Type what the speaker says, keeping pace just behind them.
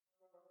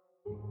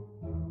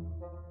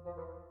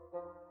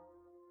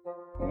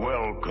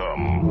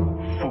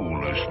Welcome,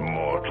 foolish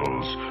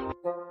mortals.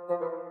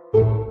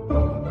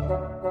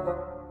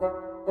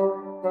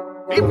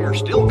 If you're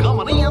still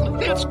coming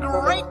in, it's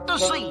great to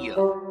see you.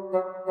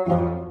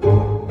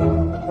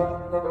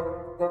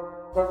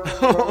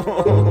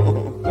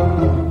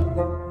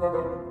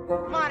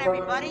 Come on,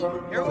 everybody.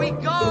 Here we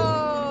go.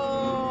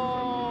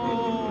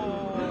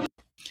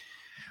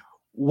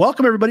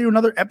 Welcome, everybody, to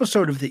another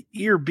episode of the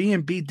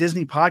Airbnb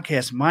Disney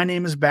podcast. My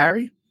name is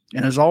Barry,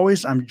 and as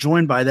always, I'm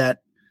joined by that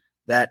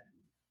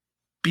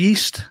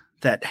beast,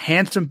 that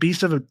handsome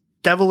beast of a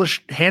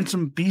devilish,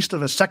 handsome beast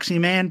of a sexy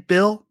man,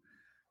 Bill.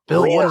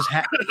 Bill, what is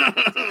happening?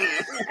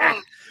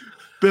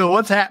 Bill,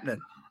 what's happening?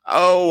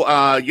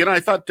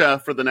 I thought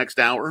for the next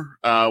hour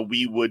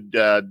we would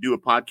do a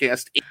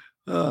podcast.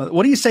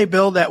 What do you say,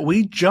 Bill, that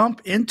we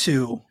jump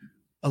into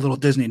a little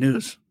Disney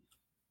news?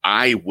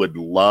 I would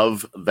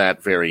love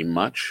that very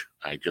much.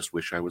 I just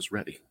wish I was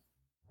ready.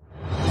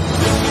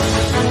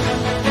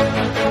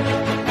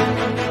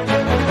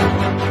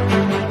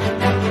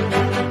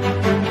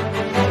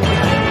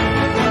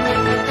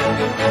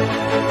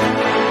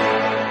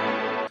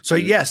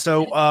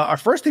 So our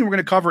first thing we're going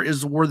to cover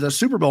were the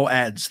Super Bowl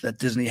ads that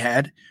Disney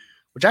had,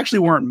 which actually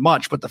weren't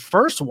much, but the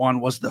first one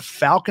was the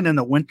Falcon and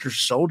the Winter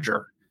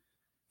Soldier.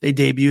 They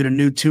debuted a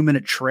new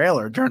 2-minute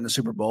trailer during the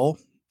Super Bowl.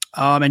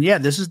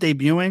 This is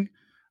debuting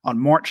on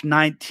March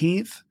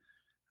 19th.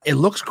 It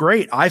looks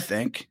great, I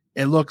think.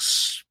 It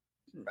looks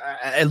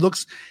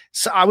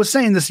so I was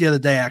saying this the other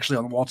day, actually,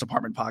 on the Walt's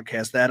Apartment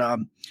podcast, that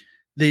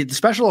the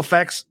special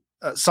effects,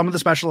 some of the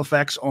special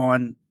effects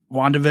on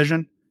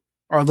WandaVision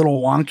are a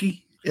little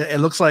wonky.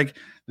 It looks like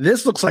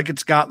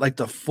it's got like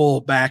the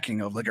full backing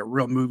of like a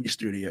real movie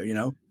studio, you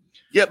know?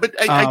 Yeah, but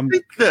I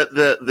think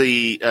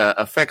the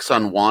effects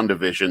on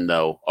WandaVision,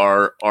 though,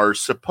 are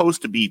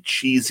supposed to be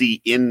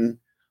cheesy in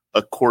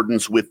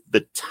accordance with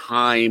the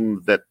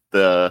time that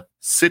the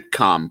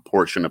sitcom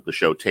portion of the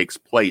show takes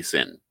place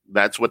in.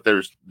 That's what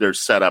they're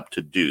set up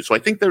to do. So I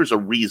think there's a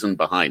reason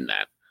behind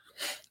that.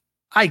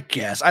 I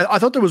guess. I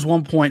thought there was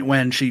one point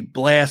when she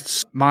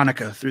blasts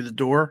Monica through the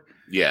door,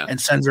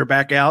 and sends her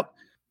back out.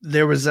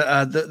 There was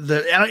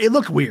it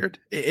looked weird.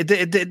 It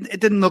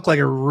didn't look like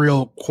a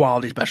real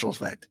quality special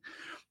effect.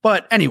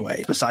 But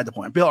anyway, beside the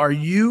point. Bill, are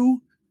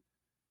you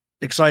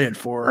excited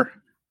for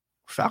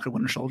Falcon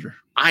Winter Soldier?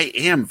 I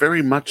am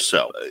very much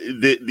so.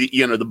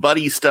 The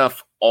buddy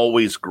stuff,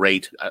 always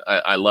great.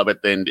 I love it.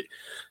 And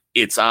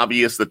it's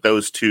obvious that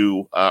those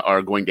two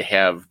are going to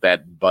have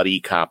that buddy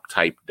cop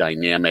type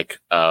dynamic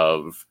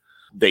of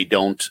they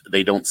don't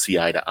see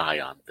eye to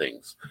eye on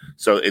things.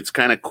 So it's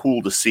kind of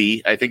cool to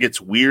see. I think it's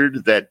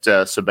weird that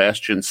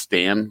Sebastian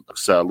Stan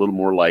looks a little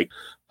more like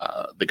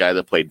the guy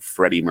that played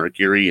Freddie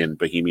Mercury in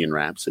Bohemian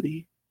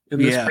Rhapsody in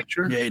this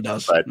picture. Yeah, he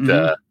does.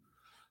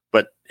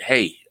 But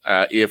hey,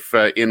 if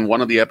in one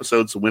of the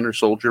episodes the Winter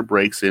Soldier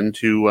breaks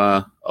into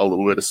a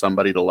little bit of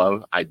Somebody to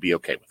Love, I'd be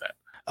okay with that.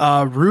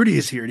 Rudy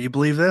is here. Do you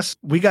believe this?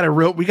 We got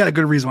a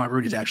good reason why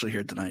Rudy's actually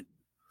here tonight,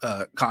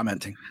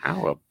 commenting.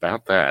 How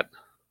about that?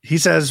 He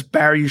says,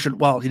 Barry, you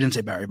should, well, he didn't say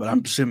Barry, but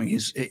I'm assuming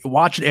he's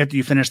watch it after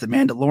you finish The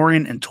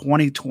Mandalorian in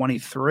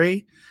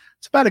 2023.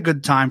 It's about a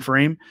good time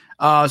frame.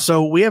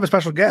 So we have a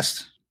special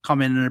guest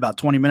come in about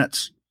 20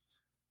 minutes.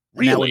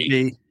 Really? That would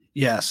be,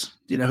 yes.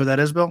 Do you know who that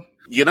is, Bill?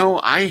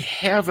 I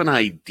have an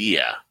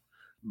idea,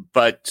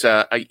 but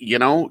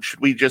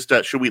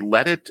should we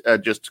let it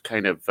just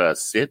kind of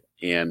sit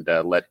and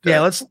let?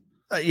 Let's.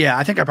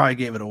 I think I probably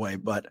gave it away,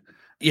 but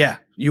yeah,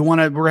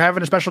 we're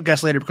having a special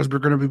guest later because we're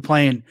going to be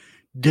playing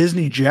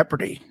Disney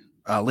Jeopardy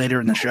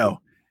later in the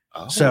show.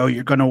 Oh. So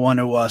you're going to want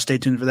to stay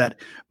tuned for that.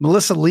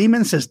 Melissa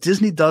Lehman says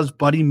Disney does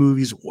buddy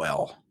movies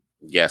well.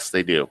 Yes,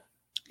 they do.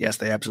 Yes,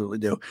 they absolutely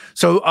do.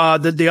 So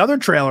the other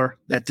trailer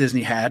that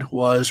Disney had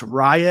was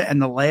Raya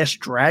and the Last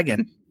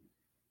Dragon.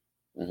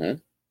 Mm-hmm.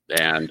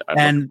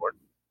 And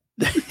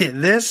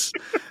this,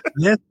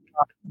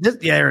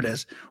 here it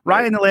is.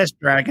 Raya and the Last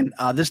Dragon.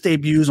 This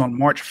debuts on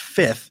March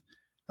 5th.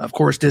 Of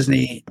course,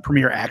 Disney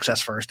Premier Access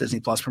first,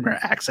 Disney Plus Premier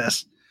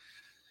Access.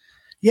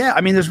 Yeah,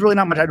 I mean, there's really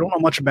not much. I don't know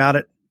much about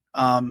it.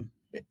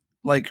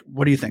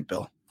 What do you think,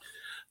 Bill?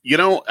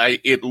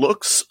 It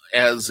looks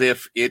as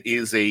if it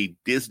is a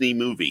Disney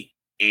movie.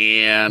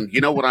 And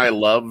you know what I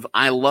love?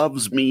 I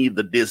loves me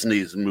the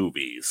Disney's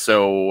movies.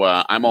 So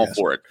I'm all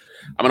for it.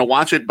 I'm going to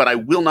watch it, but I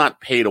will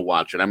not pay to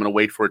watch it. I'm going to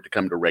wait for it to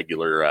come to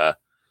regular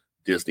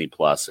Disney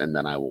Plus, and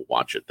then I will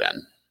watch it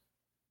then.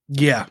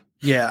 Yeah.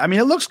 I mean,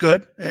 it looks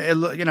good. This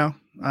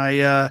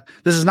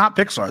is not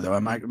Pixar though.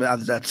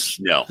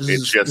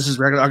 This is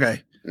regular.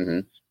 Okay. Mm-hmm.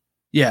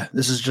 Yeah,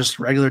 this is just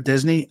regular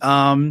Disney.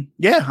 I'm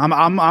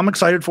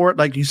excited for it.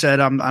 Like you said,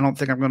 I don't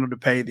think I'm going to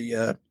pay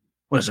the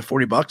what is it,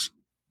 $40?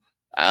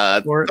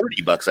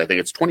 $30, I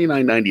think. It's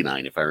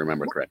 $29.99 if I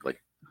remember correctly.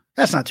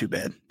 That's not too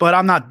bad, but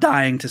I'm not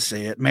dying to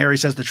see it. Mary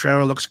says the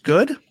trailer looks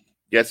good.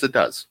 Yes, it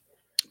does.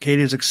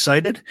 Katie is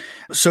excited.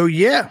 So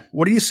yeah,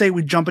 what do you say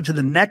we jump into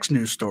the next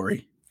news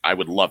story? I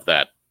would love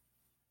that,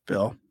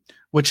 Bill.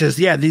 Which is,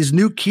 these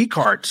new key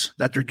cards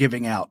that they're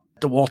giving out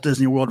at the Walt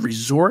Disney World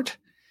Resort.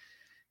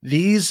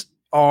 These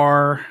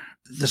are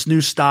this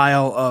new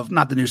style of,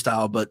 not the new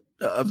style, but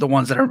of the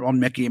ones that are on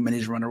Mickey and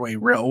Minnie's Runaway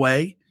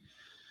Railway.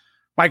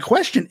 My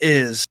question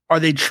is, are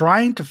they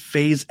trying to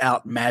phase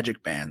out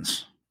Magic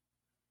Bands?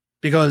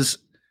 Because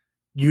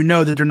you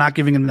know that they're not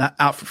giving them that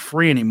out for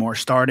free anymore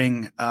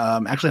starting.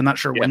 Actually, I'm not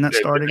sure when that's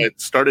starting. It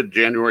started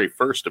January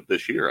 1st of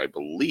this year, I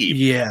believe.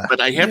 Yeah.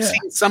 But I have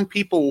seen some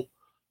people,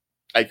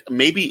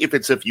 maybe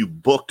if you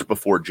booked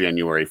before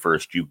January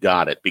 1st, you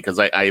got it. Because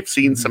I have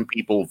seen some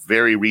people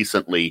very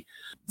recently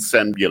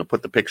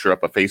put the picture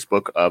up on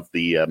Facebook of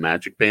the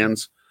Magic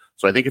Bands.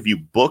 So I think if you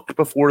booked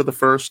before the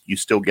 1st, you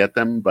still get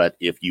them. But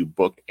if you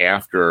book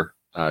after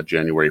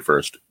January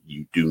 1st,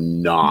 you do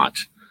not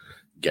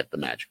get the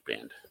Magic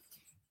Band.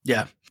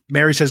 Yeah.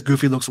 Mary says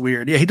Goofy looks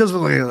weird. Yeah, he does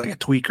look like a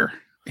tweaker.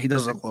 He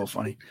does look a little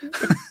funny.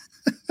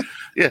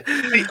 Yeah.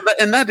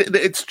 And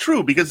it's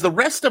true because the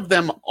rest of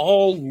them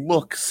all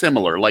look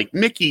similar. Like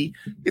Mickey,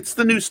 it's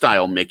the new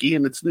style Mickey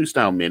and it's new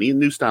style Minnie and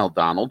new style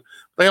Donald.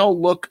 They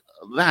all look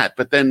that.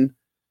 But then,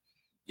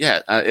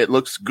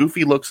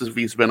 Goofy looks as if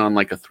he's been on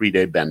like a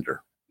 3-day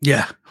bender.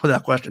 Yeah,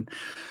 without question.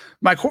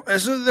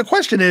 So the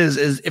question is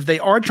if they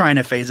are trying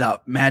to phase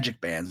out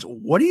Magic Bands,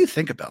 what do you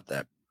think about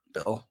that,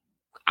 Bill?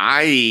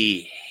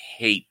 I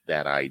hate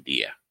that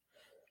idea.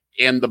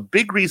 And the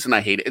big reason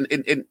I hate it,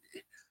 and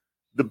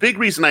the big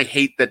reason I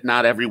hate that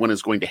not everyone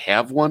is going to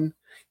have one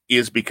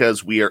is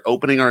because we are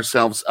opening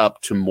ourselves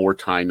up to more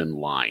time in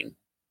line.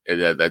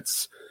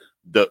 That's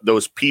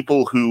those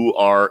people who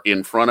are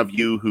in front of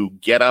you who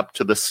get up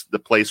to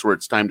the place where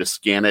it's time to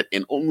scan it,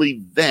 and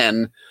only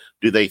then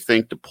do they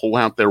think to pull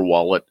out their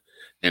wallet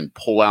and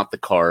pull out the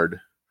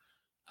card.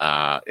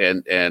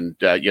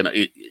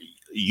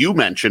 You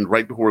mentioned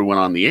right before we went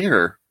on the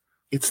air,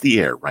 it's the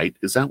air, right?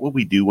 Is that what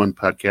we do on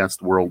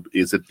Podcast World?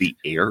 Is it the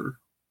air?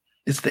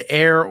 It's the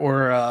air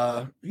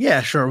or,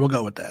 yeah, sure. We'll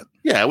go with that.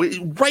 Yeah.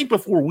 Right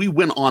before we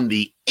went on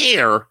the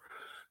air,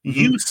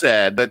 you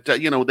said that,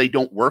 they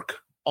don't work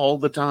all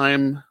the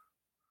time.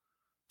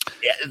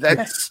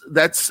 Yeah,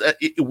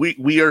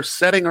 we are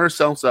setting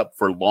ourselves up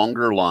for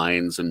longer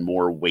lines and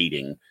more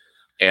waiting.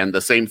 And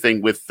the same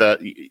thing with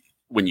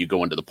when you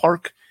go into the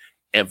park.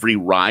 Every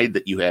ride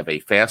that you have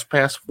a fast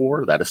pass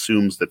for, that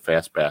assumes that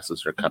fast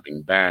passes are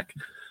coming back.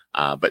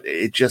 But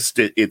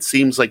it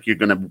seems like you're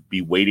going to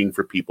be waiting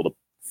for people to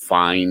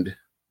find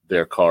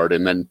their card.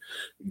 And then,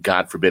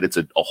 God forbid, it's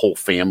a whole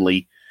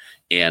family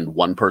and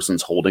one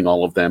person's holding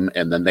all of them.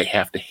 And then they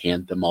have to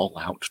hand them all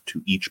out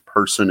to each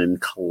person and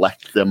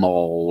collect them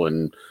all.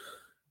 And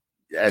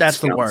that's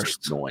the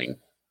worst. Annoying.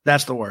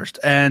 That's the worst.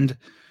 And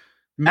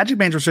Magic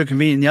Bands are so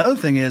convenient. The other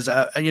thing is,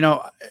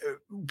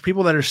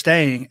 people that are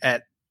staying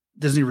at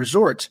Disney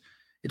resorts,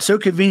 it's so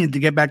convenient to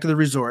get back to the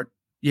resort.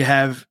 You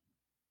have,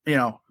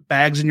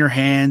 bags in your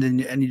hand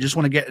and you just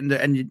want to get into,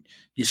 and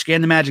you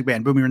scan the Magic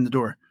Band, boom, you're in the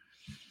door.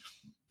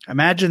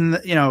 Imagine,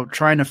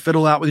 trying to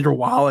fiddle out with your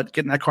wallet,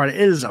 getting that card. It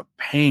is a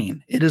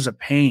pain. It is a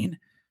pain.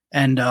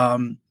 And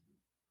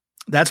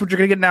that's what you're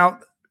going to get now.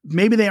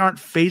 Maybe they aren't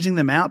phasing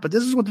them out, but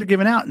this is what they're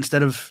giving out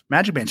instead of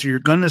Magic Bands. So you're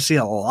going to see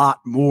a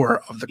lot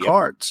more of the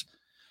cards.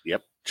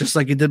 Yep. Just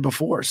like you did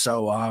before.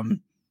 So,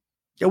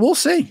 yeah, we'll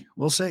see.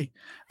 We'll see.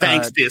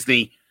 Thanks,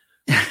 Disney.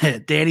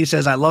 Danny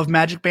says, I love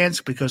Magic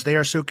Bands because they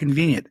are so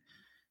convenient.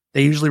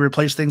 They usually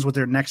replace things with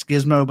their next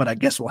gizmo, but I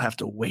guess we'll have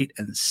to wait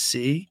and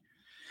see.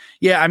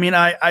 Yeah, I mean,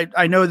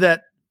 I know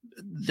that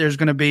there's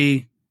going to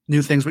be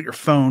new things with your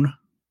phone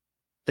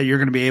that you're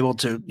going to be able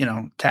to,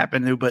 tap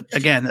into. But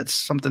again, that's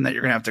something that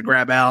you're going to have to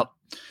grab out.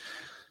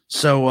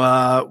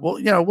 So,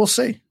 we'll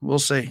see. We'll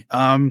see.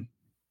 All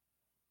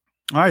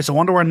right, so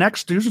on to our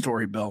next news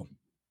story, Bill.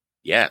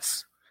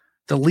 Yes.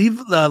 The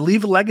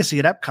Leave Legacy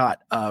at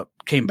Epcot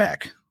came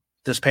back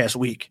this past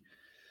week,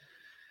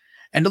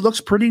 and it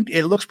looks pretty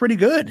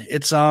good.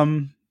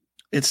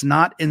 It's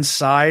not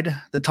inside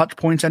the touch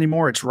points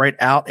anymore. It's right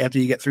out after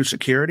you get through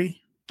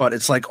security, but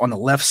it's like on the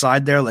left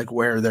side there, like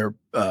where they're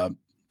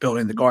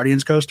building the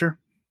Guardians coaster.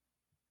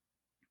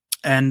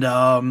 And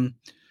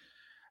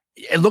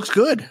it looks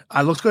good.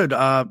 It looks good.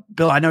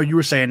 Bill, I know you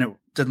were saying it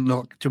didn't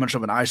look too much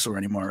of an eyesore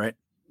anymore, right?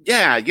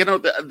 Yeah,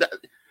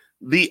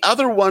 the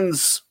other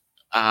ones.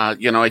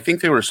 I think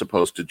they were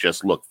supposed to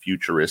just look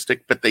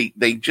futuristic, but they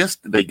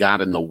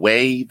got in the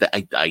way. That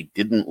I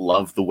didn't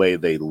love the way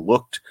they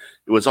looked.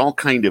 It was all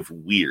kind of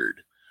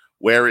weird.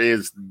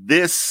 Whereas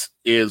this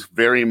is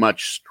very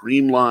much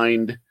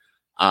streamlined.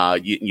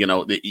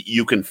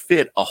 You can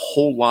fit a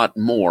whole lot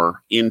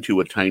more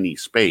into a tiny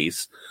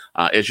space.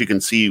 As you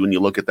can see, when you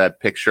look at that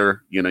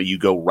picture, you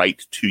go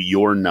right to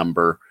your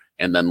number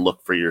and then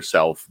look for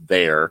yourself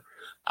there.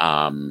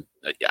 I'm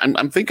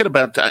thinking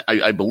about,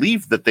 I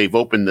believe that they've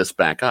opened this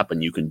back up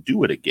and you can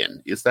do it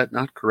again. Is that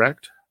not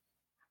correct?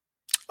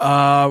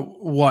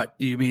 What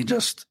you mean?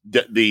 Just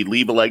the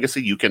Leave a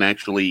Legacy? You can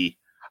actually.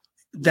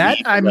 That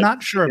I'm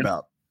not sure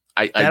about.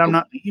 I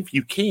believe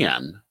you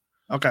can.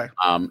 Okay.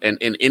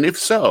 And if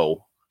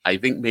so, I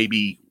think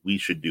maybe we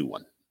should do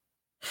one.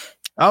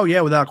 Oh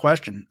yeah, without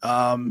question.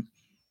 How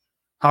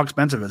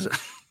expensive is it?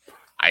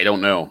 I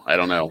don't know.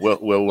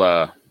 We'll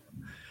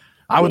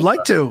I would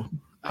like to.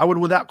 I would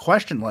without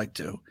question like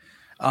to.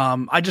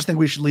 I just think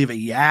we should leave a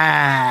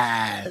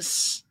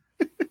yes.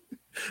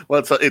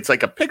 Well, it's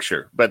like a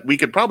picture, but we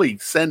could probably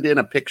send in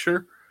a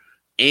picture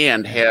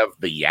and have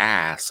the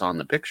yes on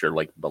the picture,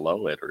 like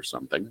below it or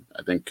something.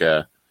 I think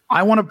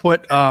I want to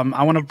put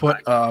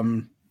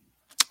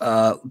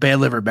Bad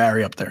Liver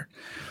Barry up there.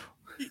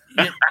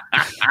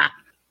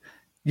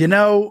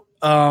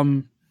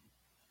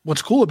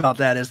 What's cool about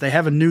that is they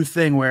have a new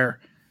thing where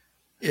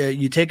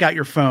you take out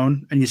your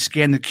phone and you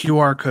scan the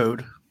QR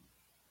code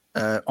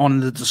on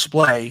the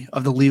display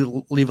of the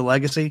Leave a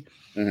Legacy,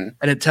 and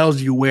it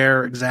tells you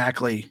where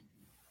exactly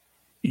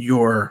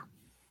your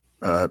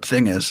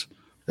thing is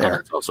there. Oh,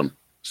 that's awesome.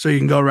 So you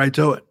can go right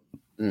to it.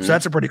 So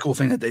that's a pretty cool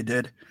thing that they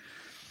did.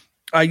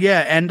 So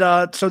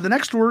the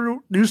next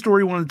news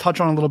story we want to touch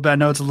on a little bit. I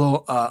know it's a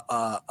little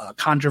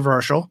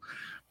controversial,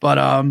 but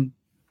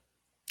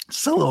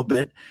just a little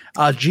bit.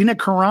 Gina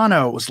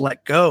Carano was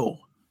let go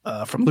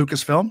from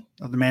Lucasfilm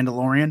of The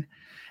Mandalorian.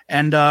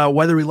 And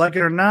whether we like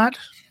it or not,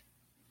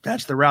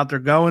 that's the route they're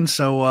going.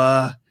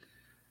 So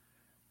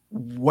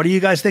what do you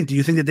guys think? Do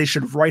you think that they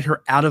should write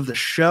her out of the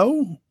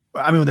show?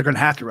 I mean, they're going to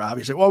have to,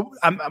 obviously. Well,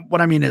 what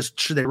I mean is,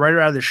 should they write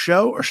her out of the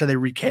show or should they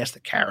recast the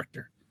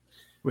character?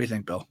 What do you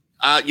think, Bill?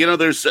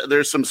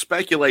 There's some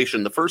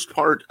speculation. The first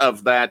part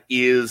of that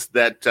is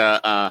that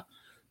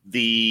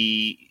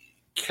the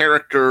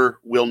character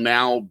will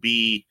now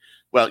be,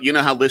 well, you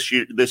know how this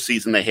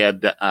season they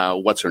had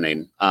what's her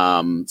name,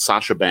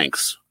 Sasha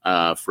Banks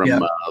from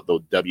the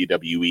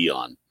WWE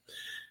on.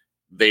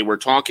 They were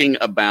talking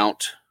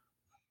about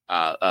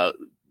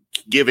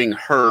giving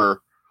her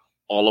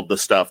all of the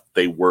stuff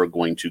they were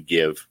going to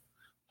give,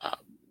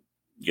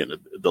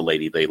 the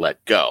lady they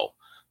let go.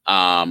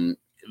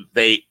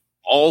 They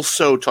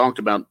also talked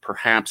about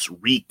perhaps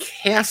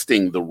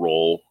recasting the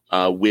role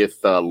with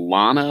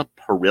Lana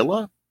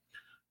Parrilla,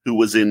 who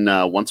was in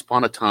Once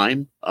Upon a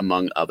Time,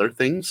 among other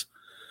things.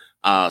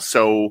 I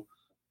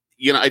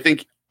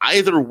think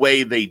either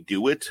way they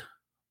do it,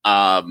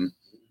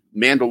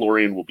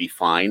 Mandalorian will be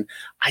fine.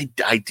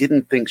 I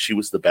didn't think she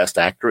was the best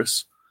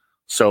actress,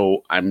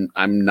 so I'm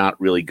not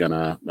really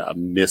gonna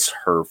miss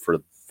her for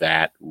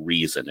that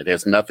reason. It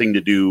has nothing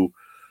to do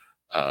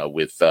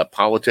with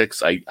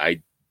politics.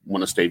 I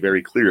want to stay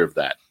very clear of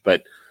that,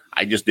 but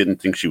I just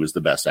didn't think she was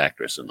the best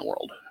actress in the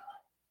world.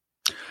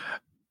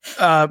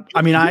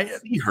 I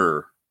see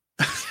her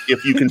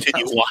if you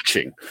continue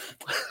watching.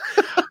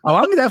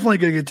 I'm definitely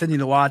going to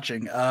continue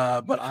watching.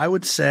 But I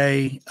would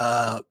say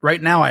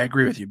right now I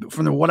agree with you. But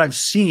from what I've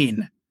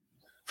seen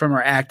from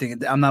her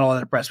acting, I'm not all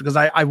that impressed because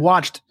I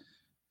watched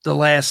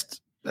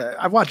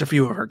I've watched a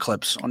few of her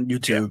clips on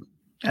YouTube,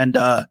 and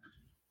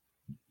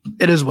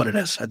it is what it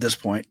is at this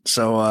point.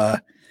 So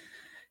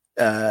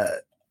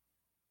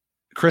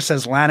Chris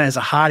says Lana is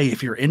a hottie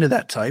if you're into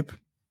that type.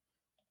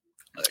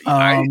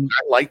 I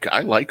like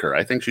her.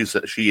 I think she is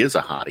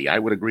a hottie. I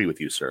would agree with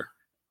you, sir.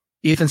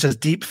 Ethan says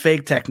deep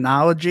fake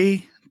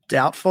technology,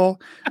 doubtful.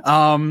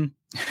 I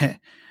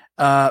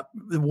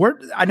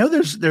know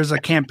there's a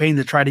campaign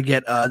to try to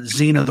get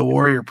Xena the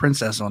Warrior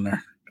Princess on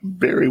there.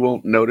 Barry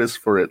won't notice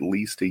for at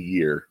least a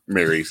year,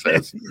 Mary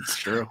says. It's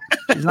true.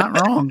 She's not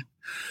wrong.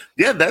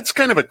 Yeah, that's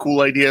kind of a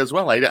cool idea as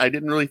well. I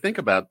didn't really think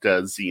about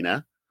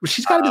Xena. Well,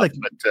 she's got to be like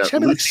she's got to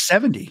be like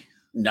 70.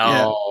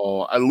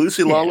 No,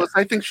 Lucy Lawless,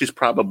 I think she's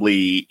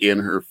probably in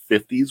her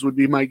 50s would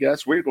be my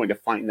guess. We're going to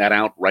find that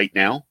out right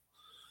now.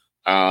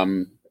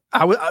 You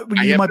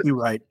might be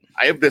right.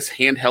 I have this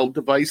handheld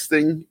device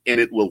thing, and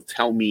it will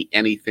tell me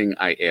anything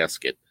I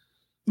ask it.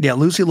 Yeah,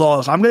 Lucy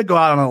Lawless. I'm going to go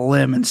out on a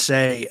limb and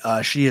say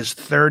she is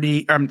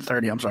 30. I'm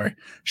sorry.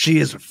 She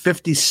is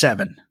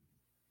 57.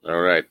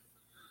 All right.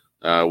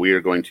 We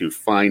are going to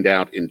find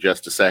out in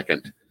just a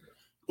second.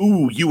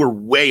 Ooh, you were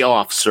way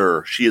off,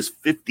 sir. She is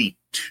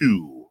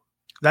 52.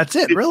 That's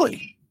it,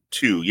 really?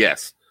 2,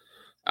 yes.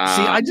 See,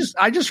 I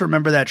just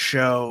remember that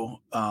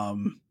show.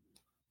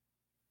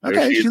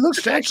 Okay, she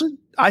looks actually.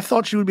 I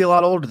thought she would be a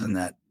lot older than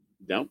that.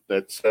 No,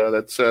 that's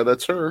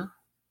her.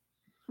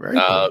 Very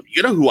cool.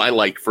 You know who I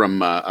like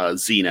from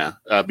Xena?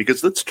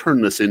 Because let's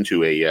turn this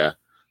into a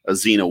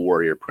Xena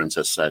Warrior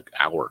Princess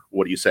hour.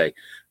 What do you say?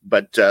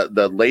 But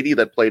the lady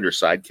that played her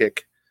sidekick,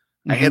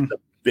 I had the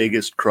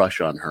biggest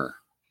crush on her.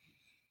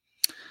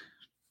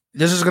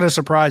 This is going to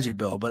surprise you,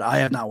 Bill, but I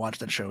have not watched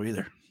that show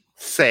either.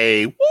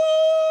 Say what?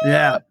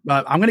 Yeah,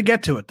 but I'm going to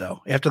get to it though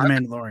after The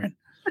Mandalorian.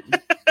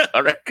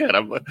 All right, good.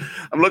 I'm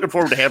looking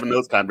forward to having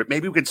those time. But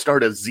maybe we could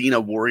start a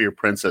Xena Warrior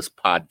Princess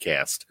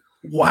podcast.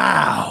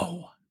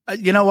 Wow,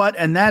 you know what?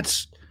 And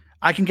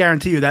I can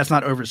guarantee you that's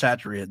not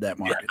oversaturated that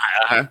market.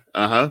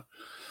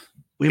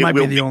 We might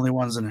be the only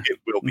ones in it. It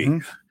will be.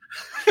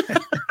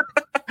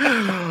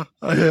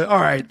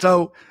 All right,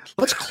 so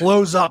let's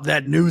close up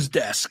that news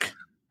desk.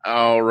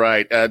 All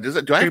right. Do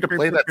I have to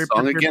play that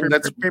song again?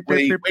 That's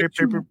way too,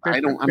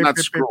 I'm not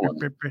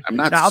scrolling. I'm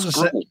not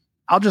scrolling.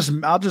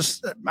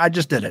 I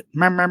just did it.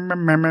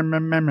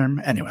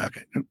 Anyway,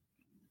 okay.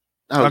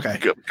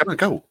 Okay.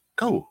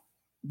 Go.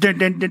 We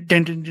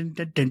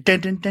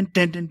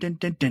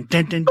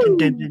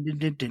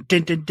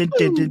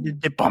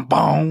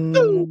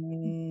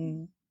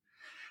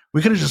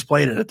could have just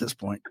played it at this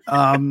point.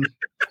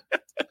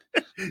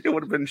 It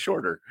would have been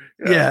shorter.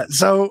 Yeah.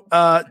 So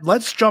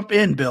let's jump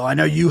in, Bill. I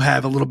know you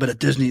have a little bit of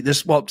Disney.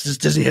 This is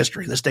Disney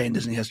history. This day in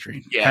Disney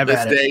history. Yeah, have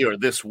this day or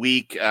this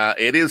week.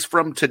 It is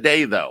from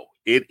today, though.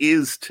 It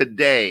is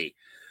today.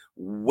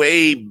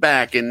 Way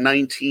back in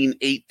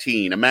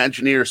 1918,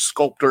 Imagineer,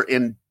 sculptor,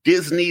 and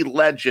Disney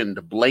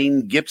legend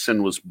Blaine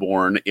Gibson was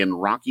born in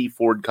Rocky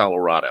Ford,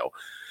 Colorado.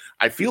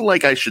 I feel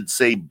like I should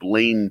say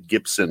Blaine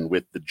Gibson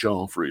with the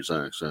Joffrey's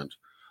accent.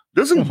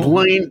 Doesn't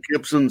Blaine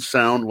Gibson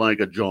sound like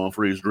a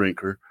Joffrey's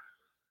drinker?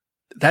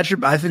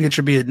 I think it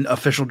should be an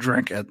official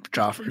drink at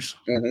Joffrey's.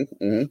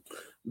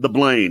 The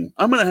Blaine.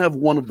 I'm going to have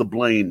one of the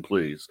Blaine,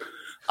 please.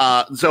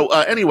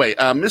 Anyway,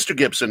 Mr.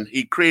 Gibson,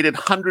 he created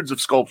hundreds of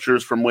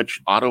sculptures from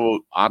which audio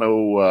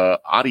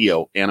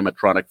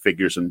animatronic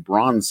figures and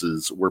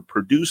bronzes were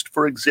produced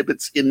for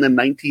exhibits in the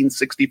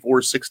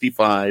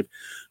 1964-65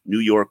 New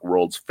York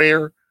World's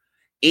Fair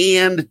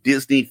and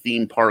Disney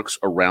theme parks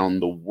around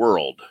the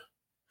world.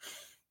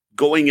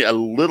 Going a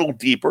little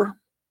deeper,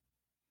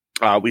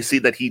 we see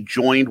that he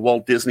joined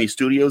Walt Disney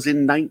Studios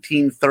in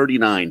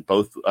 1939,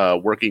 both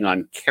working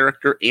on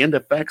character and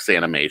effects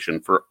animation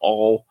for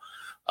all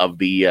of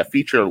the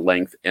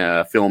feature-length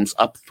films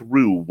up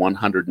through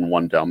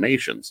 101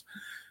 Dalmatians.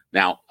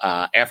 Now,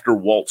 after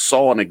Walt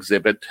saw an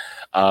exhibit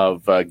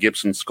of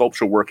Gibson's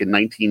sculpture work in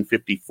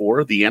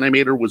 1954, the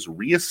animator was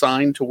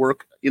reassigned to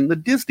work in the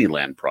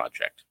Disneyland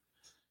project.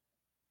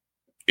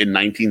 In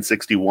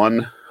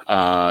 1961,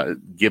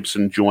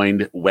 Gibson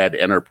joined WED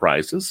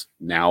Enterprises,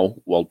 now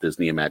Walt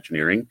Disney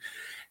Imagineering,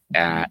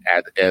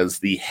 as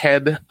the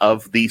head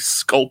of the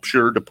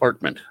sculpture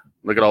department.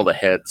 Look at all the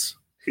heads.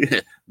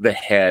 The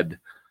head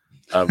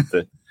of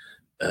the...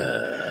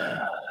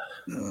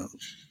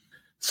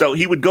 So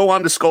he would go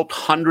on to sculpt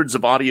hundreds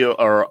of audio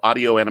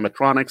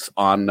animatronics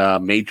on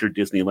major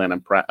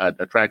Disneyland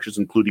attractions,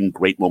 including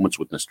Great Moments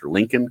with Mr.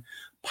 Lincoln,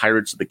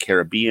 Pirates of the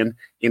Caribbean,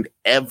 and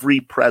every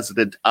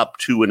president up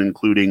to and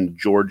including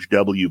George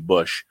W.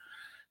 Bush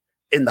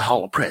in the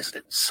Hall of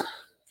Presidents.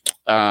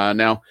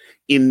 Now,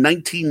 in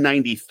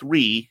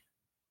 1993,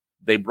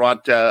 they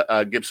brought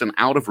Gibson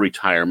out of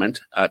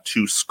retirement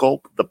to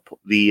sculpt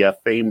the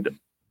famed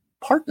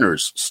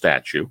Partners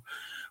statue,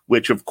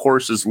 which, of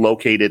course, is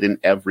located in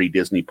every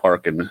Disney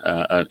park and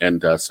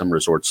some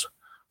resorts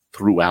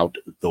throughout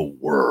the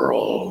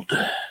world.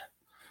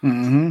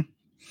 Mm-hmm.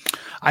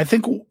 I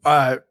think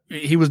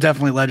he was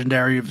definitely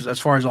legendary as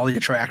far as all the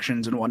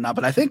attractions and whatnot.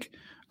 But I think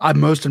I'm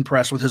most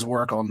impressed with his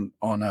work on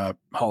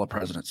Hall of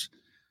Presidents,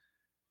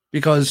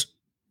 because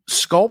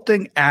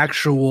sculpting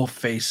actual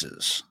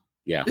faces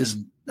is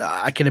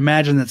I can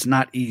imagine that's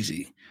not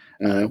easy.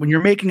 When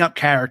you're making up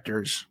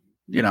characters,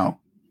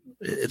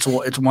 it's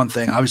one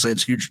thing. Obviously,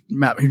 it's huge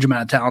amount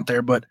of talent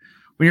there. But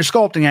when you're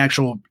sculpting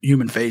actual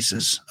human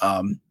faces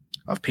of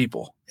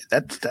people,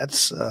 that's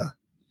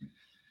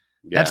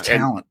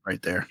talent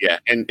right there. Yeah,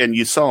 and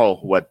you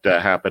saw what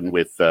happened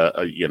with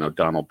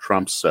Donald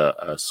Trump's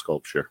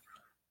sculpture.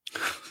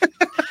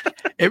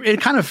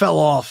 It kind of fell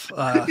off.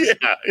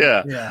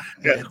 Yeah.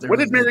 What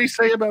did Mary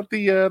say about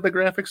the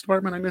graphics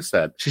department? I missed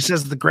that. She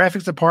says the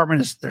graphics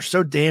department they're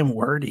so damn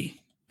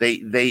wordy.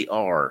 They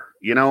are,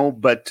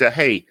 but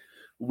hey,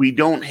 we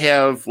don't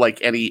have like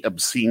any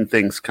obscene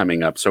things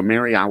coming up. So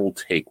Mary, I will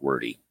take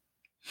wordy.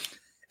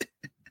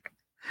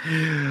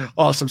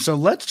 Awesome. So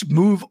let's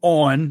move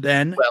on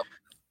then. Well,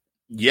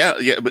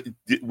 yeah, but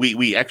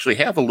we actually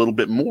have a little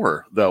bit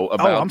more though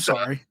about. Oh, I'm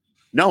sorry.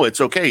 No, it's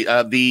okay.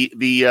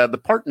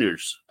 The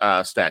Partners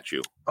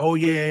statue. Oh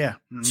yeah.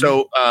 Mm-hmm.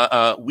 So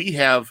we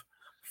have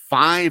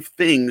 5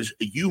 things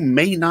you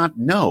may not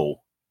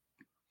know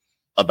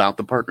about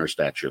the Partner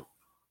statue.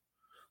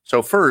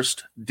 So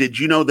first, did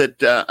you know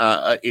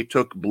that it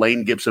took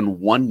Blaine Gibson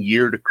 1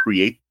 year to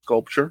create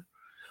sculpture?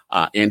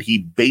 And he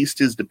based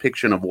his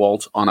depiction of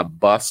Walt on a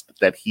bust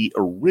that he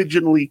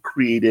originally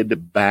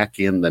created back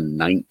in the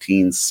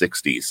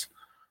 1960s.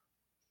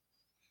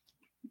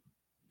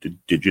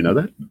 Did you know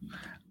that?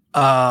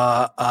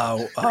 I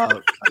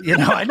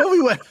know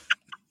we went.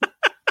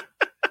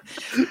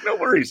 No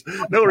worries.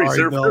 Sorry, there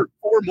are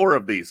 4 more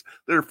of these.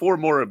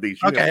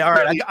 Okay, all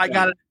right. I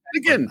got it.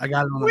 Again, I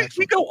got it.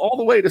 We go all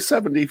the way to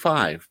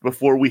 75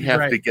 before we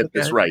have to get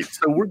this right.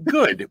 So we're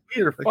good.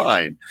 We're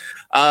fine.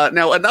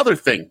 Now, another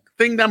thing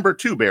number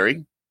 2,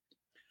 Barry.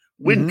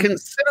 When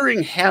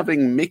considering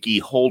having Mickey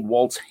hold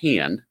Walt's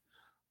hand,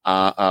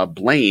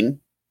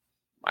 Blaine,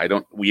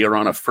 we are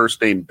on a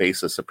first name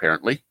basis,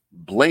 apparently.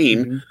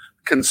 Blaine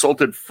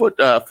consulted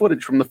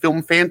footage from the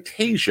film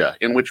Fantasia,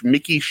 in which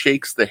Mickey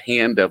shakes the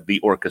hand of the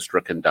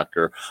orchestra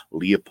conductor,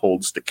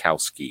 Leopold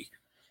Stokowski.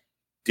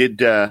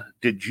 Did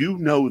you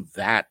know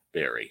that,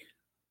 Barry?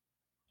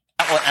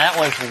 That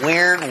was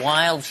weird,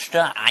 wild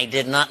stuff. I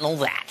did not know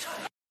that.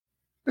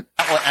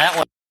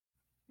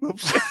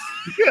 Oops.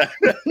 Yeah.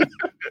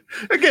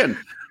 Again,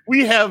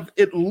 we have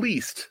at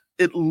least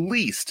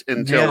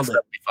until Nailed it.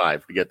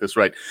 75 to get this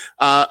right.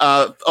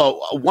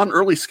 One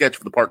early sketch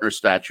for the partner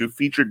statue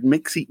featured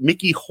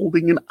Mickey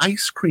holding an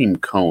ice cream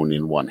cone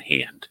in one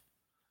hand.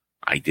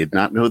 I did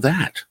not know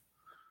that.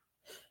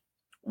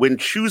 When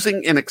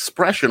choosing an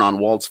expression on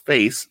Walt's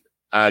face,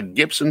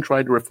 Gibson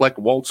tried to reflect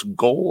Walt's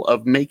goal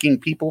of making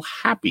people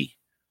happy.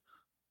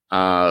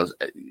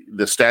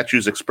 The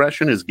statue's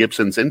expression is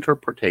Gibson's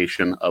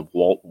interpretation of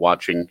Walt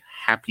watching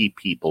happy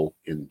people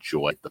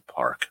enjoy the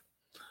park.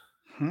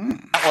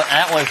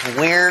 That was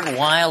weird,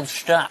 wild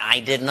stuff. I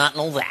did not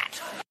know that.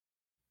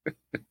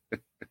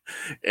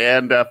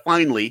 And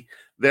finally,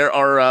 there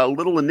are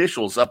little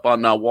initials up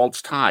on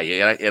Walt's tie.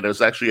 It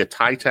is actually a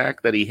tie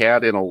tack that he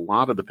had in a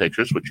lot of the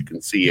pictures, which you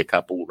can see a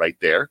couple right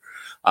there.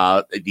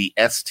 The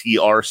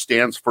STR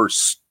stands for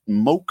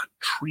Smoke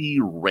Tree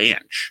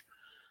Ranch,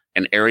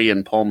 an area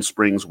in Palm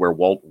Springs where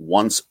Walt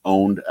once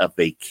owned a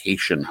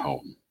vacation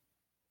home.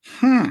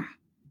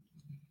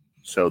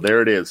 So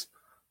there it is.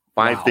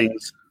 5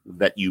 things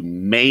that you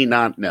may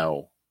not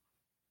know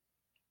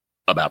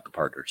about the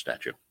Parker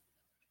statue.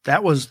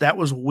 That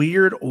was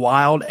weird,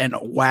 wild, and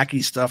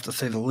wacky stuff, to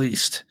say the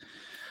least.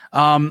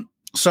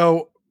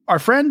 So our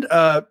friend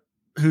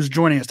who's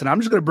joining us tonight, I'm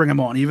just going to bring him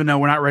on, even though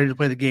we're not ready to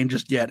play the game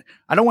just yet.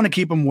 I don't want to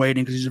keep him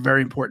waiting because he's a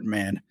very important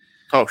man.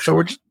 Oh,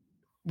 sure. So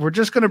we're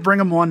just going to bring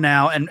him on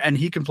now, and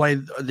he can play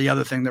the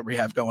other thing that we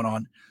have going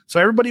on. So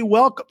everybody,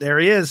 welcome. There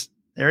he is.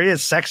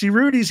 Sexy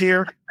Rudy's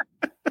here.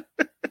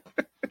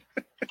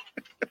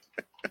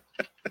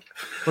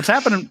 What's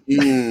happening?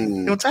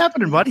 What's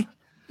happening, buddy?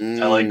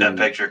 I like that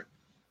picture.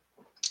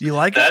 You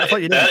like That, it? I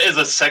thought you did. that is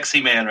a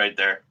sexy man right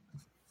there.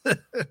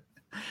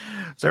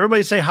 So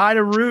everybody say hi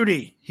to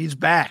Rudy. He's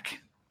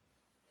back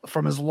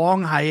from his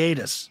long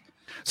hiatus.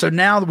 So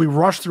now that we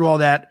rushed through all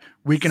that,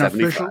 we can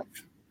 75.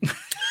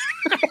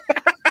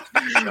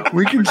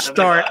 we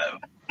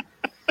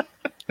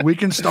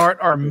can start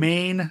our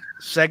main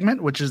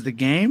segment, which is the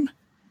game.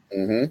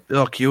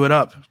 They'll cue it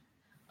up.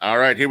 All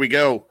right, here we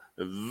go.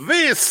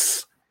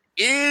 This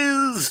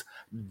is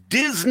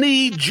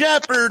Disney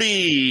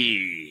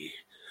Jeopardy!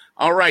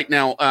 All right,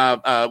 now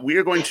we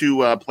are going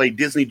to play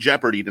Disney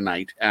Jeopardy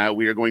tonight.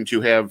 We are going to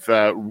have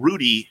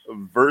Rudy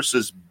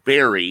versus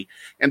Barry,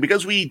 and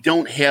because we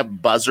don't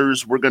have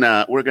buzzers, we're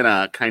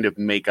gonna kind of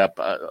make up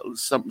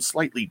some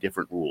slightly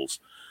different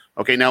rules.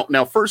 Okay,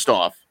 now first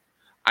off,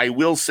 I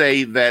will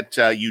say that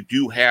you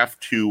do have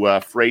to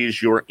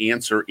phrase your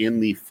answer in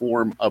the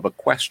form of a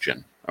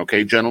question.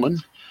 Okay, gentlemen,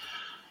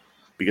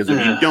 because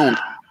if you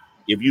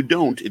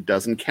don't, it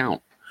doesn't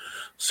count.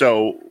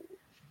 So,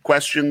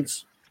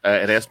 questions.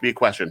 It has to be a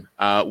question.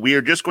 We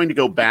are just going to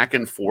go back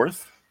and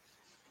forth,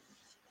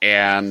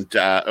 and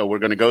we're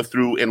going to go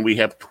through, and we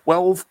have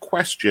 12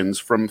 questions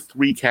from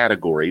 3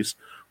 categories.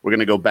 We're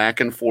going to go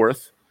back and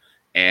forth,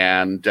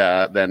 and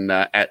then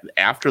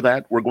after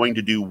that, we're going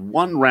to do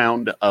 1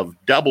 round of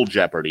Double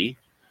Jeopardy,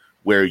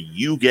 where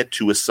you get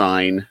to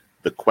assign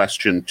the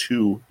question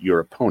to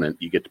your opponent.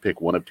 You get to pick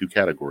one of 2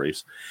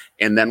 categories.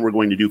 And then we're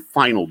going to do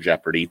Final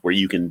Jeopardy, where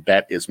you can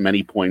bet as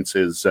many points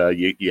as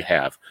you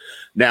have.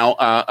 Now,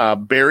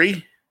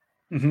 Barry,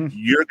 you're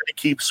going to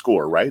keep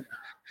score, right?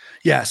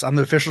 Yes, I'm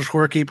the official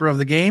scorekeeper of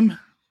the game.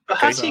 But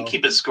how does he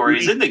keep his score?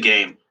 He's in the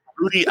game.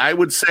 Rudy, I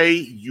would say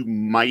you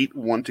might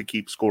want to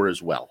keep score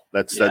as well.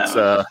 That's I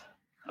gotta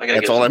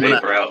that's get all some I'm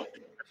paper out.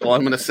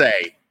 going to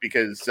say,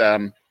 because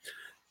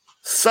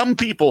some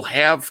people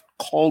have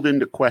called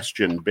into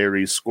question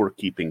Barry's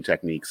scorekeeping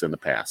techniques in the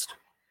past.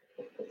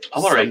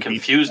 I'm already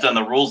confused on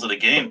the rules of the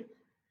game.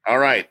 All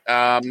right.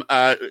 I'm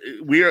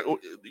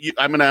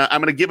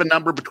gonna give a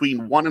number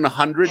between 1 and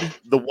 100.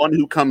 The one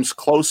who comes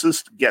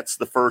closest gets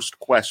the first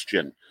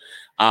question.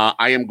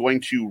 I am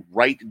going to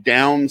write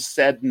down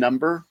said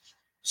number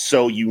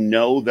so you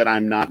know that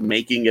I'm not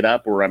making it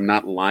up or I'm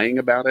not lying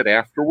about it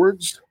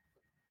afterwards.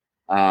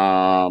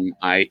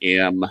 I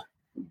am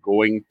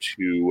going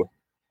to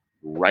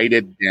write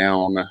it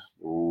down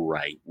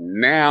right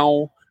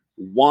now.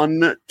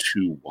 1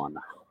 to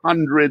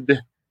 100.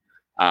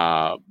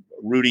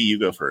 Rudy, you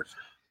go first.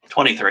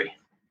 23.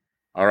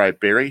 All right,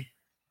 Barry.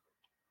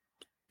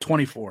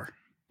 24.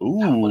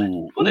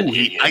 Ooh, What an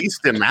he idiot.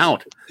 iced him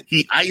out.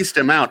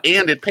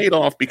 And it paid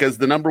off because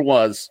the number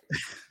was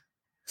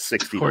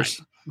 69.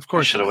 Of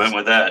course. Should have went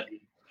with that.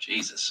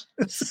 Jesus.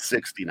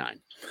 69.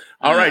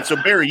 All right, so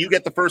Barry, you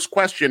get the first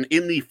question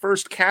in the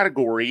first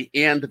category,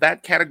 and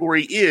that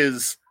category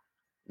is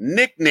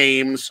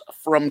nicknames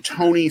from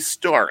Tony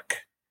Stark.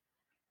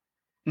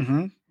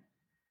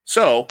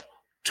 So,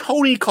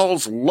 Tony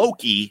calls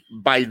Loki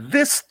by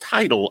this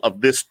title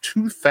of this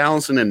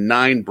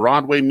 2009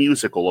 Broadway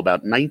musical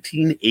about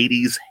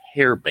 1980s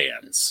hair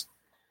bands.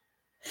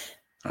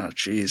 Oh,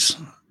 geez.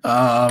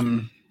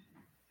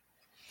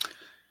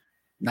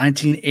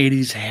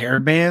 1980s hair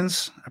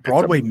bands, a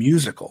Broadway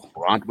musical.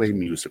 Broadway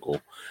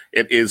musical.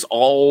 It is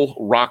all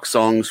rock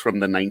songs from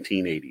the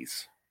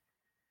 1980s.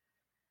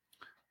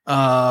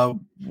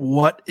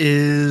 What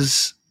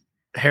is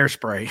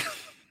Hairspray?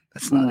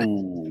 That's not it.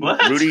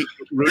 What? Rudy,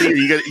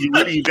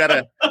 you've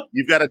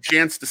got a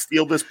chance to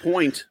steal this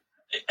point.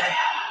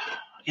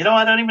 You know,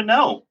 I don't even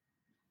know.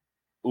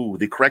 Ooh,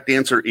 the correct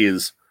answer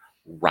is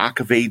Rock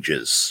of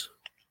Ages.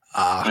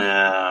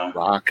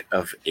 Rock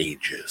of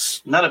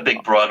Ages. Not a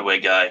big Broadway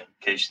guy, in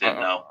case you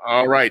didn't know.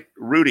 All right,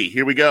 Rudy,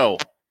 here we go.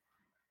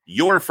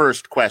 Your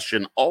first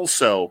question,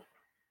 also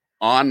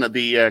on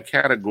the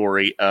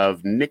category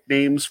of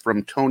nicknames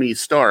from Tony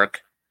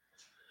Stark.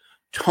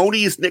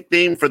 Tony's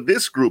nickname for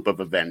this group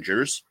of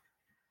Avengers,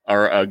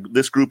 or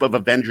this group of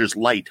Avengers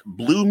Light: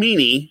 Blue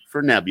Meanie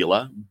for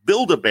Nebula,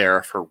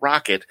 Build-A-Bear for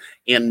Rocket,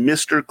 and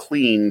Mr.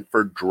 Clean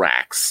for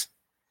Drax.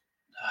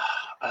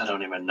 I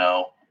don't even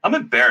know. I'm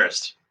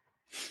embarrassed.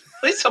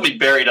 Please tell me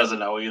Barry doesn't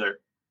know either.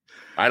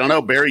 I don't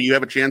know, Barry. You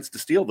have a chance to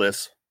steal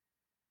this.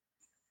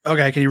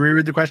 Okay, can you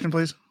reread the question,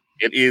 please?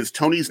 It is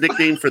Tony's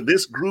nickname for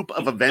this group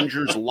of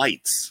Avengers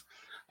Lights.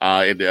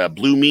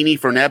 Blue Meanie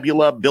for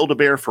Nebula,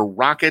 Build-A-Bear for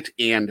Rocket,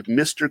 and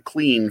Mr.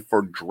 Clean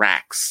for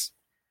Drax.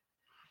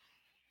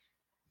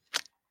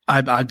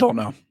 I don't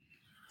know.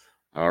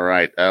 All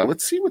right.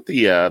 Let's see what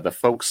the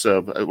folks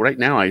of right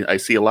now. I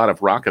see a lot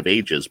of Rock of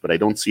Ages, but I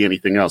don't see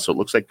anything else. So it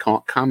looks like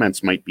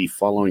comments might be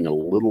following a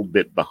little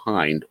bit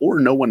behind, or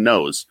no one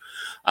knows.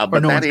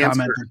 But no that one's answer,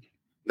 commenting.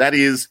 that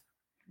is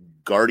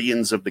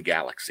Guardians of the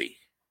Galaxy.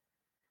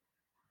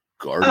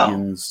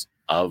 Guardians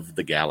of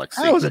the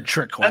Galaxy. That was a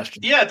trick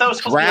question. Yeah, that was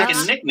supposed to be like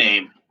Drax? a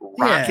nickname.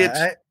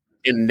 Rocket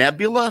and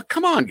Nebula.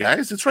 Come on,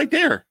 guys. It's right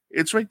there.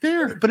 It's right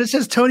there. But it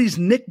says Tony's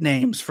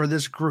nicknames for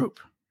this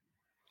group.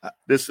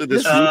 This Oh,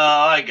 group,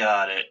 I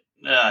got it.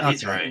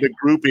 He's Okay. right. the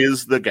group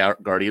is the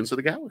Guardians of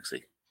the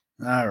Galaxy.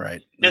 All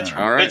right. It's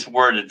All right. it's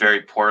worded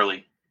very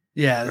poorly.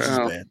 Yeah, this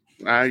Well, is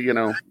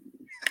bad.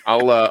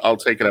 I'll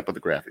take it up with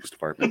the graphics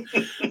department.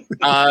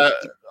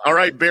 All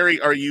right,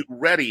 Barry, are you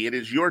ready? It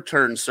is your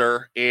turn,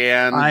 sir.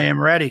 And I am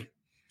ready.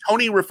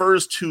 Tony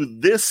refers to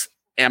this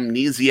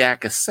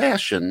amnesiac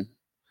assassin,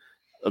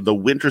 the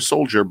Winter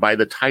Soldier, by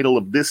the title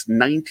of this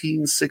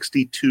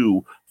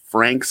 1962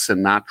 Frank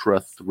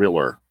Sinatra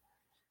thriller.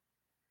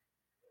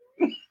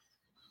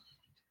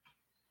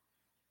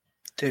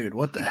 Dude,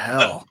 what the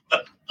hell?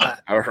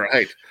 All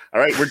right.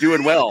 We're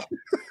doing well.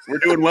 We're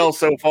doing well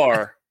so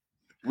far.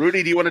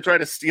 Rudy, do you want to try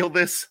to steal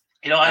this?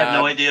 You know, I have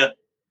no idea.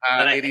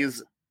 It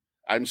is.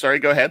 I'm sorry.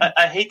 Go ahead.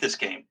 I hate this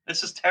game.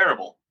 This is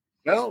terrible.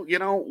 Well,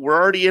 we're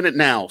already in it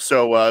now,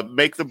 so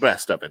make the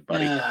best of it,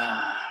 buddy.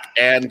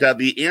 And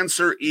the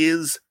answer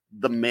is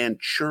the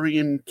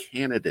Manchurian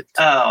Candidate.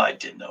 Oh, I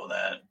did know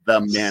that. The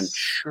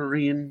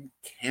Manchurian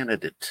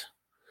Candidate.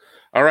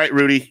 All right,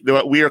 Rudy.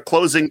 We are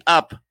closing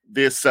up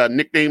this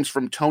nicknames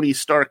from Tony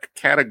Stark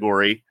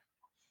category.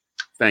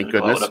 Thank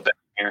goodness.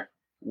 Here.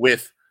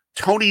 With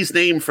Tony's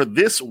name for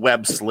this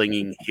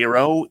web-slinging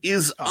hero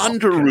is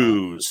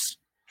Underoos.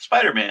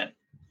 Spider-Man.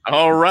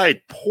 All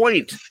right,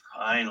 point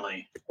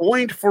Finally.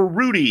 for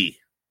Rudy.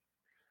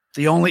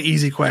 The only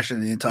easy question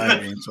in the entire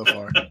game so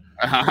far.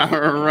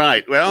 All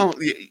right. Well,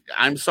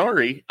 I'm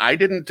sorry. I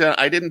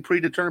didn't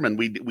predetermine.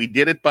 We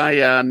did it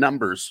by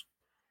numbers.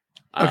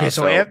 Okay,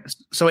 so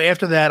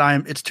after that,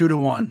 it's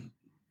 2-1.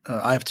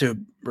 I have 2.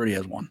 Rudy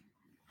has 1.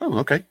 Oh,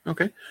 okay.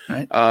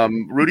 Right.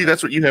 Rudy,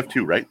 that's what you have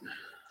too, right?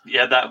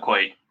 Yeah, not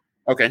quite.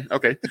 Okay.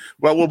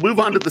 Well, we'll move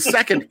on to the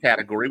second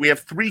category. We have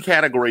 3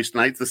 categories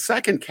tonight. The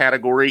second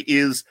category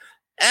is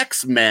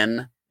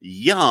X-Men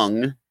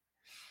Young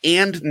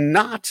and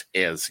Not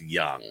as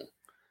Young.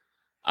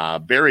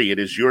 Barry, it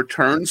is your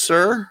turn,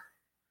 sir.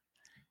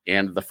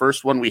 And the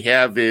first one we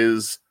have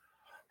is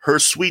Her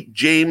Sweet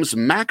James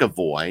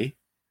McAvoy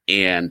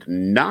and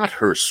Not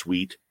Her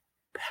Sweet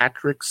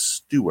Patrick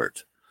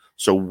Stewart.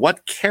 So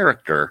what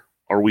character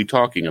are we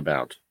talking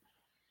about?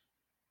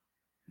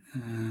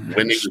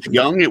 When it was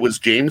young, it was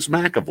James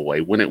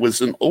McAvoy. When it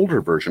was an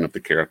older version of the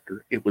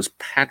character, it was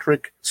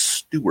Patrick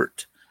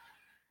Stewart.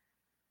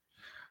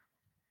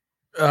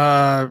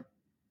 Bring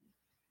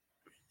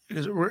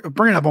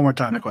it up one more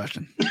time, the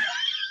question.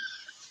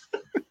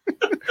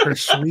 Her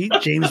sweet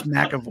James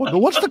McAvoy. But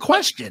what's the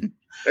question?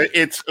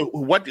 It's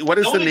what is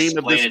Don't the name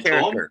of this explain it to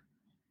him.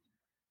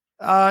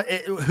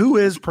 character? Who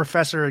is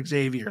Professor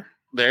Xavier?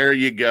 There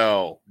you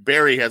go.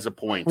 Barry has a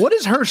point. What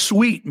does her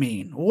sweet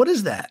mean? What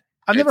is that?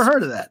 I've never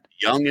heard of that.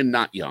 Young and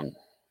not young.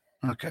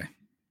 Okay.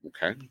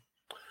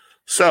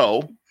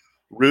 So,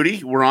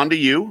 Rudy, we're on to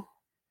you.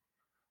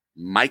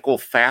 Michael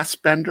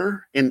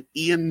Fassbender and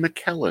Ian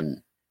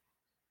McKellen.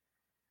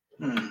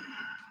 I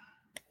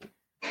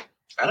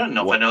don't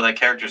know if I know that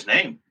character's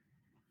name.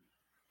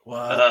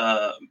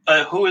 What?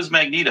 Who is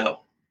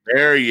Magneto?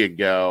 There you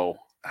go.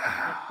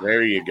 Bam.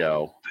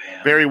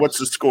 Barry, what's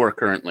the score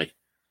currently?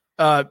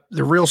 The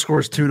real score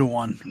is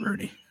 2-1,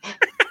 Rudy.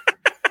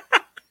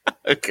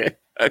 Okay.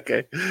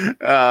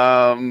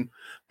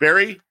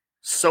 Barry,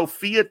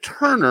 Sophie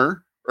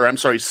Turner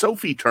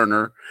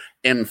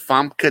and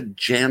Famke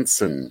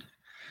Janssen.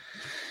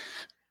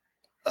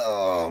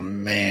 Oh,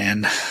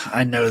 man.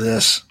 I know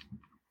this.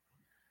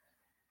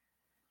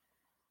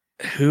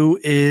 Who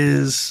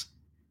is...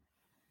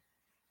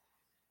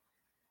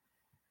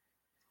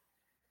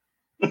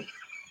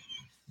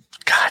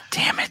 God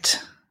damn it.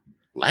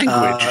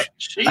 Language.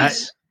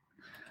 Jeez.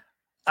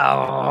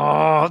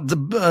 Oh, the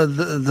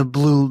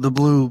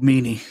blue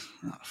meanie.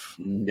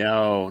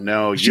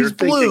 No, She's you're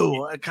thinking,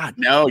 blue. God.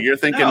 No, you're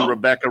thinking No.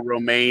 Rebecca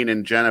Romaine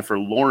and Jennifer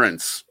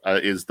Lawrence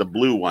is the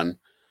blue one.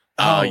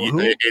 Who?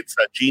 It's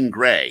Jean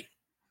Grey.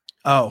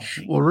 Oh,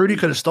 well, Rudy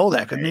could have stole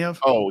that, couldn't he have?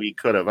 Oh, he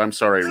could have. I'm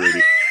sorry,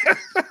 Rudy.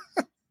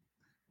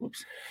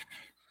 Whoops.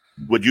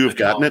 Would you have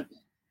gotten it?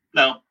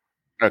 No.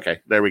 Okay,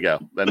 there we go.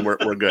 Then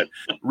we're good.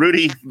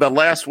 Rudy, the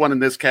last one in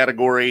this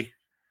category.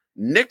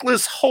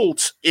 Nicholas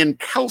Holt and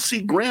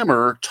Kelsey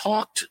Grammer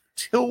talked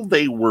till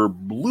they were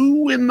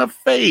blue in the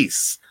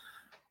face.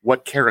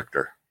 What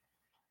character?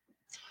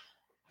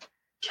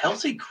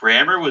 Kelsey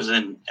Grammer was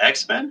in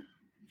X-Men?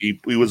 He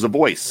was a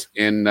voice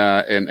in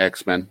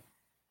X-Men.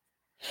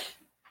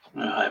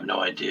 I have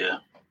no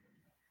idea.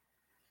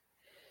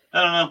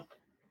 I don't know.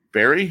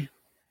 Barry?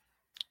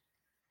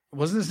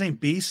 Wasn't his name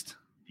Beast?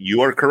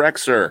 You are correct,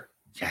 sir.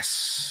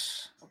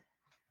 Yes.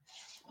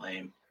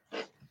 Lame.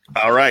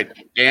 All right.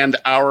 And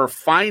our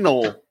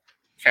final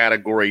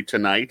category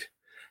tonight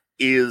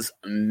is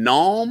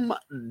Nom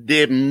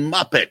de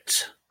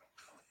Muppet.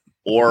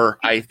 Or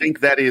I think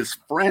that is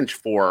French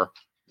for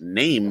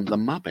Name the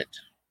Muppet.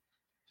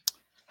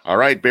 All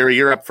right, Barry,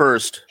 you're up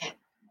first.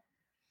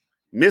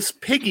 Miss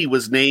Piggy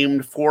was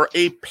named for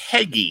a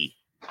Peggy,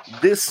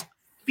 this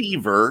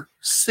fever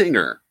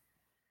singer.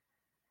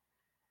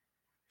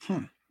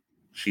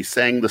 She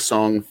sang the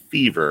song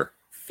Fever.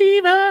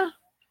 Fever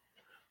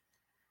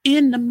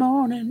in the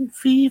morning,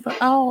 fever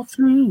all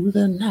through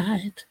the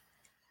night.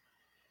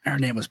 Her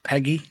name was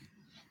Peggy.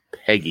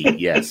 Peggy,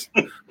 yes.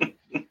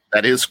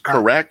 That is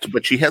correct,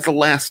 but she has a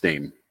last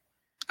name.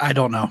 I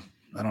don't know.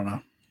 I'm going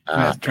to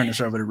have to turn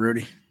this over to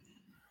Rudy.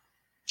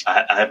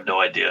 I have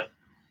no idea.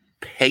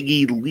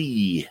 Peggy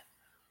Lee.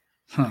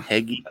 Huh.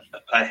 Peggy.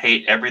 I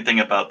hate everything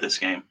about this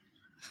game.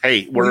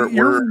 Hey,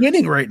 You're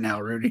winning right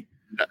now, Rudy.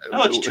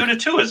 Oh, it's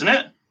 2-2, isn't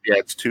it? Yeah,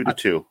 it's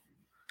 2-2.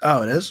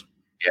 Oh, it is?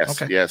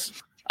 Yes, Okay. yes.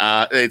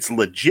 It's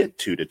legit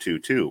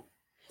 2-2 too.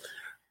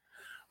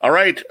 All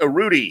right,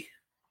 Rudy.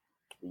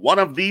 One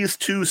of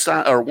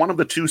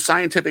the two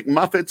scientific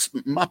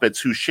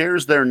Muppets who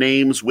shares their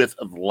names with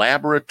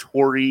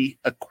laboratory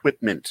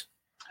equipment.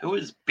 Who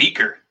is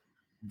Beaker?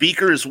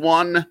 Beaker is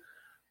one,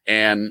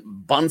 and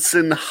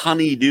Bunsen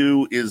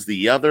Honeydew is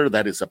the other.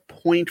 That is a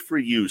point for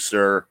you,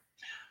 sir.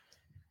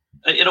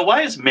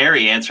 Why is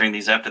Mary answering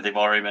these after they've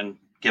already been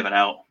given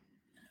out?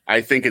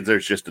 I think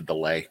there's just a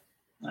delay.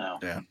 No.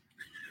 Yeah.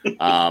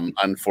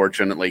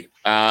 Unfortunately.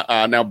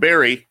 Now,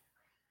 Barry,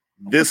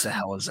 this What the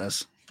hell is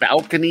this?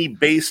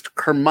 balcony-based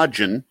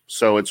curmudgeon,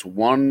 so it's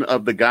one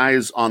of the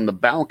guys on the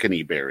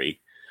balcony, Barry,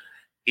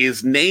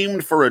 is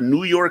named for a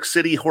New York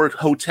City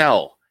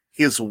hotel.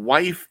 His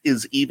wife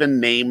is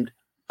even named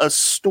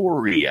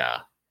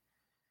Astoria.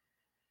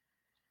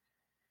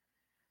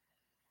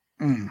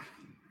 I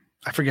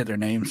forget their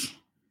names.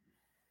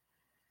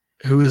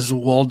 Who is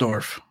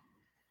Waldorf?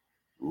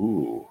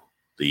 Ooh,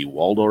 the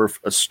Waldorf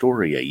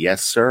Astoria.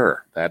 Yes,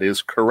 sir. That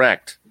is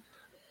correct.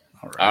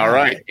 All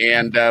right.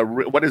 And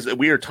what is it?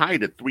 We are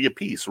tied at 3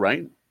 apiece,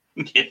 right?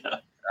 Yeah.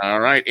 All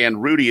right.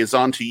 And Rudy is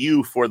on to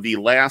you for the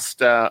last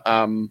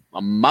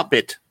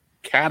Muppet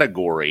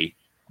category.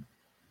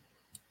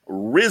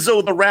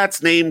 Rizzo the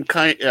Rat's name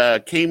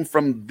came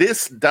from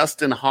this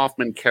Dustin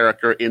Hoffman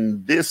character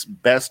in this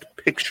Best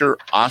Picture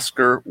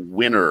Oscar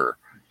winner.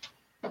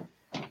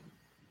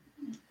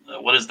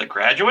 What is The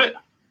Graduate?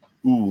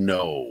 Ooh,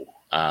 no.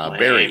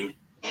 Barry.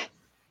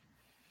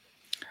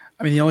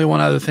 I mean, the only one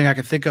other thing I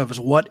can think of is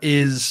what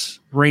is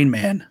Rain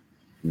Man?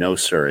 No,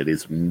 sir. It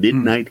is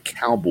Midnight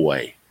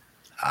Cowboy.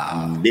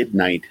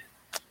 Midnight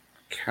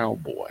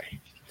Cowboy.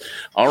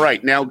 All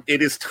right. Now,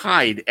 it is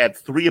tied at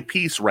 3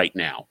 apiece right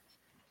now.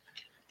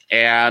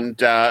 And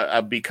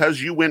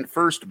because you went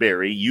first,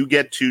 Barry, you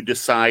get to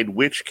decide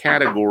which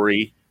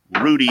category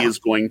Rudy is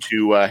going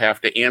to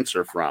have to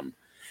answer from.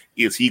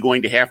 Is he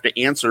going to have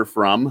to answer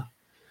from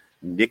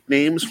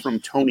nicknames from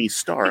Tony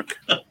Stark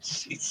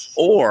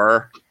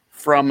or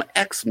from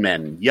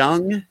X-Men,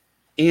 young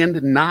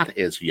and not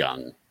as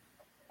young?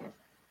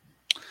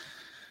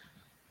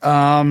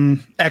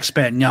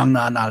 X-Men, young,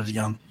 not as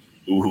young.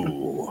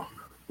 Ooh.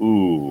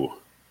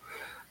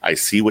 I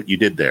see what you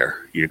did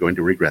there. You're going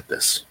to regret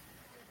this.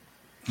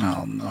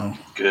 Oh, no.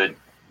 Good.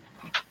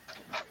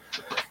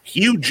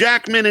 Hugh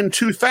Jackman in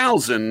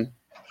 2000.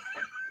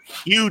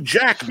 Hugh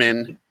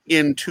Jackman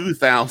in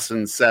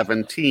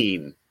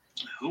 2017.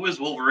 Who is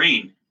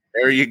Wolverine?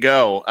 There you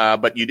go.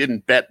 But you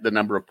didn't bet the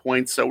number of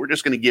points, so we're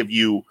just going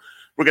to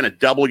we're going to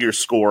double your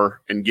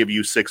score and give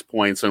you 6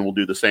 points, and we'll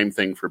do the same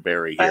thing for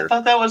Barry here. I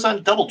thought that was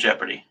on Double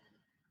Jeopardy.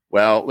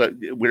 Well,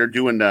 we're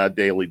doing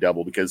daily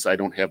double because I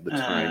don't have the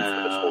time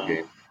for this whole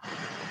game.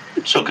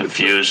 I'm so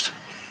confused.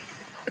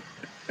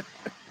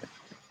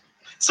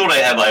 So what, I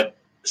have like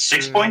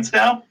 6 points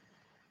now?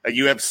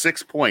 You have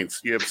 6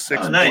 points. You have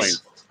 6 nice.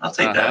 points. I'll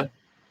take that.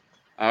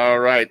 All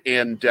right.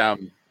 And,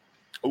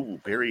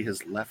 Barry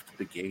has left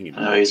the game.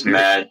 Oh, he's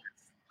mad.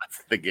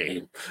 Left the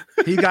game.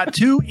 He got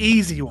 2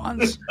 easy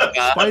ones.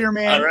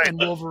 Spider-Man All right. and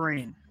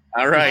Wolverine.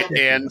 All right,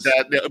 and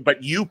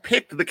but you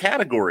picked the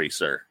category,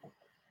 sir.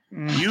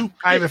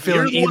 I have a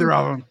feeling either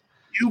of them.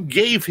 You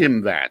gave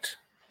him that.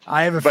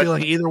 I have a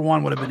feeling either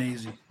one would have been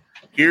easy.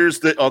 Here's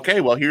the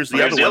Here's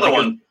the other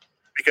one.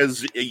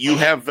 Because you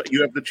have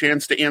the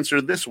chance to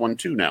answer this one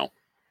too now.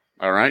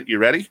 All right, you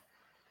ready?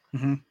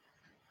 Mm-hmm.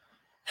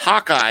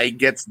 Hawkeye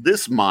gets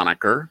this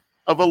moniker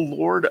of a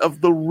Lord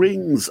of the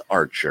Rings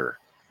archer.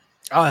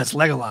 Oh, that's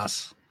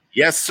Legolas.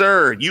 Yes,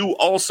 sir. You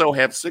also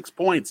have 6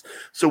 points.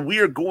 So we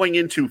are going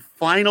into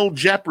Final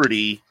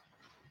Jeopardy.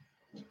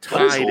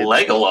 What is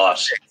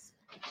Legolas?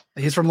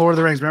 He's from Lord of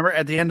the Rings. Remember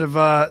at the end of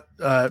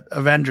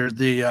Avengers,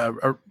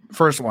 the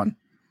first one,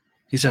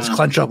 he says,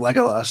 "Clench up,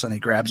 Legolas," and he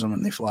grabs them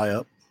and they fly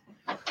up.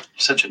 You're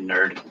such a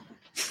nerd.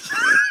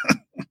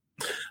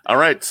 All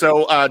right,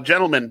 so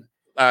gentlemen,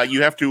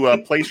 you have to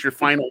place your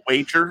final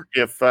wager.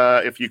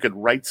 If you could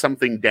write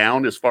something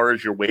down as far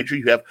as your wager,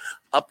 you have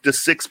up to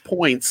 6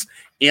 points,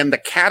 and the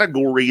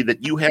category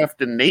that you have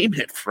to name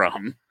it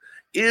from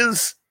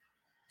is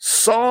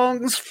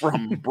songs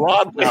from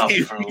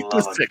Broadway for the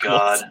love of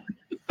God.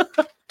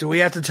 Do we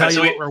have to tell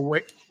you what we're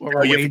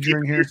wagering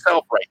here?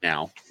 Yourself right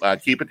now.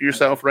 Keep it to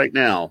yourself right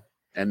now,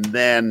 and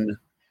then.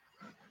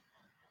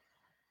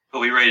 But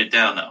we write it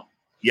down, though.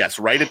 Yes,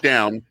 write it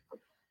down,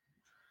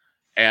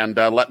 and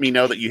let me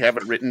know that you have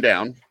it written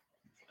down.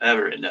 I have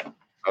it written down.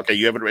 Okay,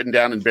 you have it written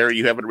down, and Barry,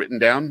 you have it written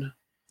down?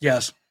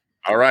 Yes.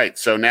 All right,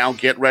 so now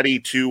get ready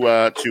to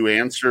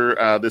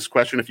answer this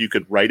question. If you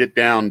could write it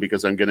down,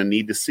 because I'm going to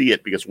need to see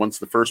it, because once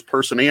the first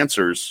person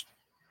answers,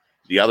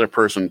 the other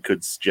person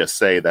could just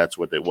say that's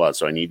what it was.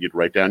 So I need you to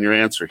write down your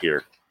answer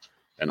here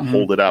and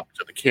hold it up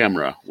to the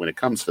camera when it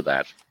comes to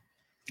that.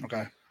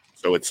 Okay.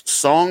 So it's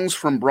songs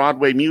from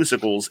Broadway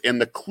musicals, and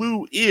the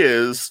clue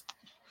is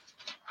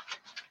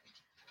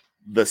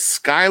the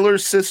Schuyler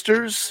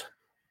Sisters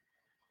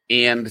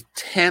and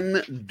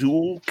 10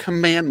 Dual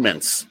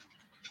Commandments.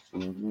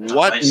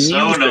 What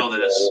know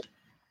this.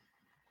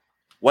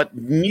 What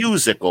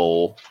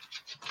musical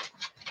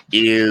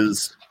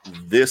is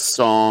this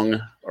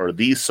song or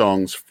these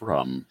songs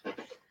from?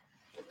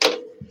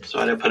 So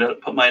I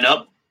didn't put mine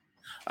up.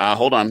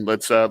 Hold on.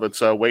 Let's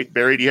wait.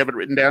 Barry, do you have it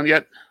written down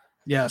yet?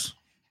 Yes.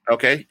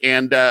 Okay.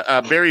 And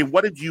Barry,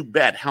 what did you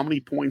bet? How many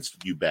points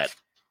did you bet?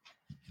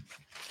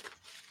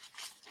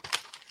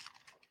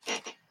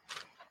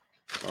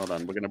 Hold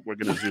on. We're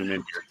gonna zoom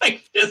in here.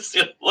 Just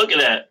look at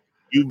that.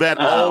 You bet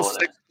all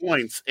 6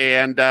 points.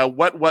 And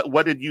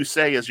what did you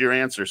say as your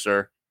answer,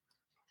 sir?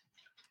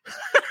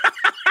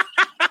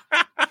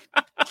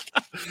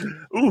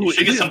 Ooh, you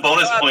should get some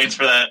bonus points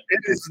for that.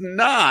 It is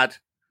not.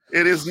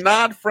 It is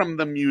not from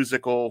the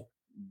musical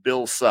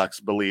Bill Sucks,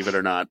 believe it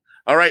or not.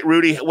 All right,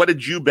 Rudy, what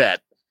did you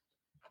bet?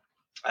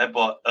 I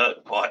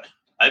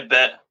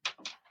bet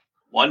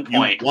 1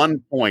 point. 1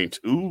 point.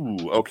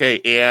 Ooh,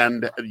 okay.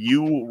 And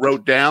you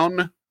wrote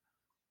down,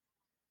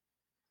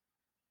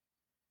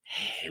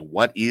 hey,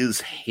 what is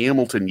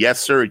Hamilton?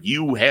 Yes, sir.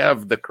 You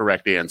have the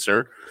correct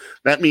answer.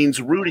 That means,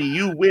 Rudy,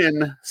 you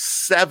win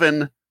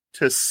 7-6.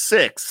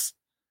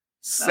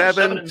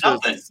 7 to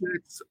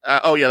 6.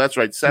 Oh, yeah, that's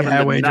right. 7 to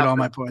I wagered nothing. all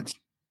my points.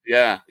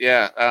 Yeah.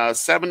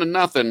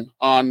 7-0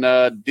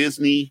 on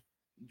Disney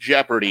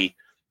Jeopardy,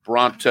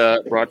 brought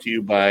to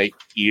you by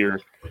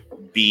Ear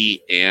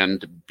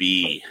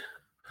B&B.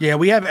 Yeah,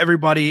 we have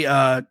everybody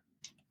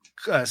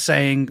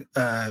saying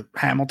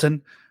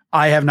Hamilton.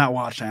 I have not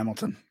watched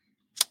Hamilton.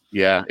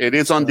 Yeah, it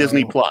is on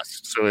Disney Plus,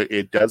 so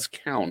it does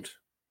count.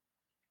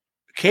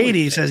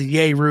 Katie says,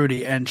 "Yay,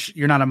 Rudy!" And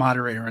you're not a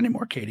moderator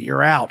anymore, Katie.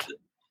 You're out.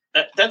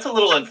 That's a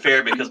little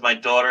unfair because my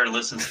daughter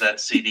listens to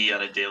that CD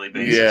on a daily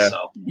basis. Yeah.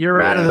 So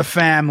you're out of the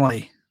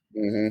family.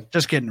 Mm-hmm.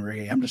 Just kidding,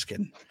 Ricky. I'm just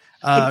kidding.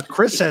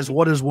 Chris says,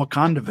 "What is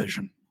Wakanda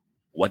Vision?"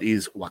 What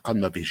is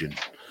Wakanda Vision?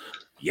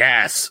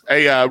 Yes.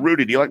 Hey,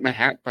 Rudy, do you like my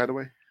hat, by the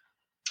way?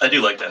 I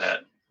do like that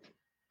hat.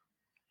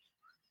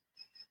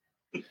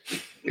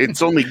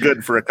 It's only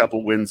good for a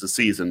couple wins a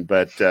season,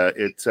 but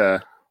it's.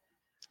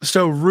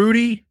 So,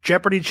 Rudy,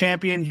 Jeopardy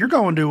champion, you're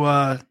going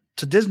to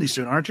Disney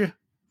soon, aren't you?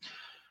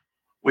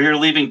 We are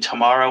leaving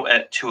tomorrow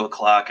at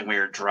 2:00, and we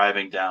are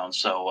driving down.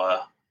 So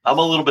I'm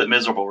a little bit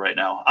miserable right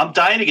now. I'm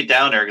dying to get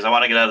down there because I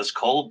want to get out of this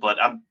cold, but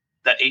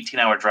that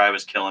 18-hour drive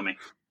is killing me.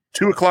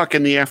 2:00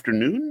 in the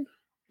afternoon?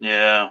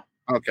 Yeah.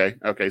 Okay.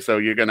 So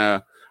are you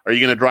gonna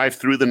drive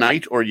through the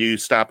night, or are you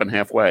stopping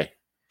halfway?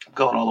 I'm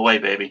going all the way,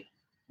 baby.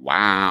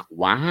 Wow.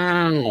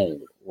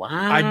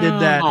 I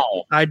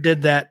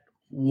did that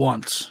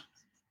once.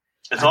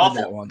 It's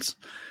awful. That once.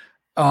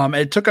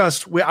 It took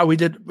us,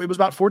 it was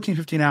about 14,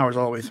 15 hours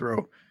all the way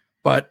through.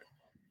 But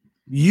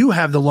you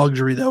have the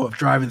luxury, though, of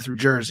driving through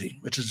Jersey,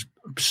 which is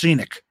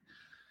scenic.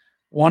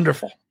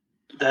 Wonderful.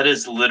 That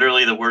is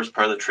literally the worst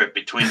part of the trip.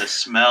 Between the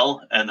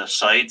smell and the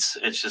sights,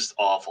 it's just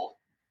awful.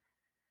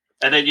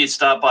 And then you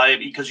stop by,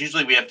 because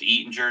usually we have to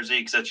eat in Jersey,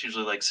 because that's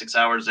usually like 6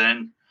 hours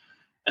in.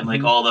 And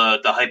like all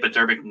the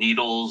hypodermic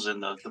needles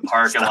and the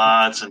parking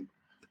lots and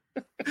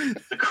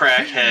the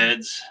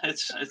crackheads.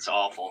 It's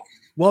awful.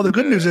 Well, the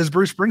good news is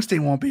Bruce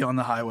Springsteen won't be on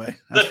the highway.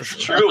 That's for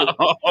sure. True.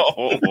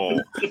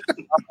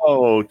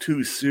 Oh,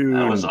 too soon.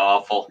 That was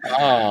awful.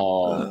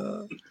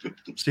 Oh,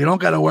 So you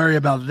don't got to worry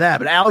about that.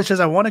 But Allie says,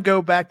 I want to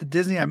go back to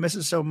Disney. I miss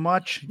it so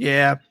much.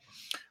 Yeah.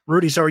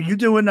 Rudy, so are you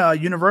doing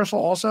Universal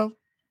also?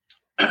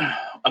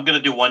 I'm going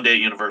to do one day at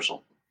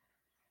Universal.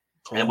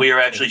 And we are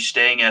actually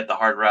staying at the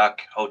Hard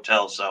Rock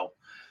Hotel, so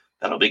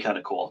that'll be kind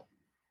of cool.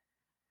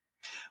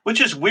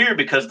 Which is weird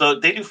because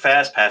they do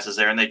fast passes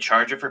there, and they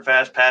charge you for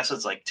fast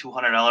passes like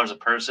 $200 a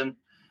person.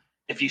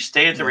 If you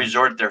stay at the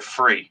resort, they're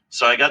free.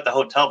 So I got the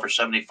hotel for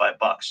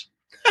 $75,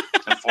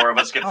 and 4 of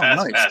us get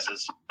fast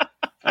passes.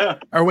 Yeah.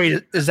 Or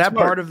wait, is that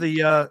part of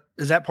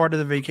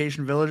the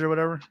vacation village or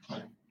whatever?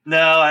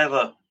 No, I have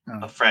a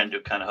friend who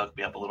kind of hooked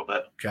me up a little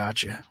bit.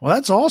 Gotcha. Well,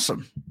 that's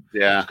awesome.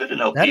 yeah. It's good to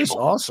know That people. is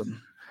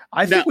awesome.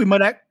 I think we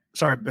might.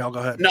 Sorry, Bill. Go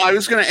ahead. No, I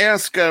was going to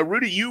ask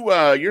Rudy.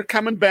 You're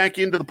coming back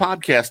into the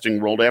podcasting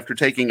world after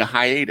taking a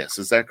hiatus.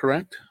 Is that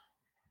correct?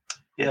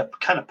 Yeah,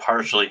 kind of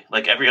partially,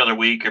 like every other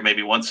week or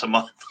maybe once a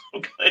month.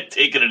 I'm kind of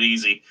taking it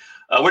easy.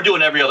 We're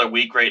doing every other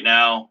week right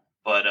now,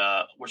 but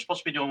we're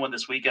supposed to be doing one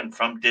this weekend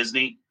from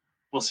Disney.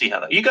 We'll see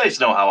how that. You guys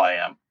know how I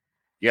am.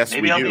 Yes,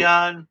 maybe we I'll do. be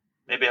on.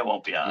 Maybe I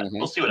won't be on. Mhm,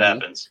 We'll see what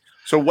happens.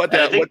 So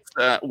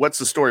what's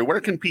the story? Where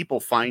can people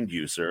find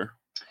you, sir?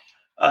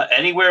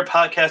 Anywhere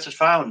podcast is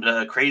found.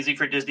 Crazy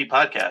for Disney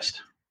podcast.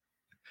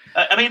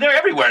 I mean, they're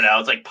everywhere now.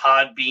 It's like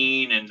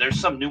Podbean, and there's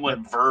some new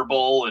one,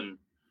 Verbal, and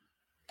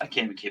I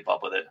can't even keep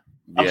up with it.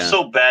 I'm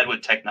so bad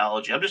with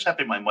technology. I'm just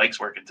happy my mic's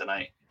working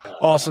tonight.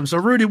 Awesome. So,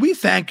 Rudy, we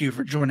thank you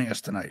for joining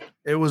us tonight.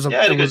 It was I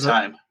had a good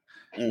time.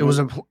 It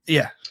was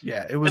yeah.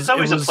 It was. It's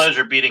always a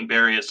pleasure beating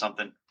Barry at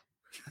something.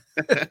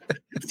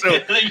 So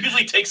It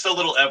usually takes a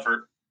little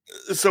effort.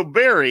 So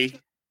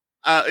Barry,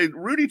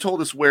 Rudy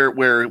told us where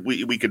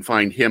we could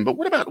find him, but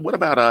what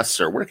about us,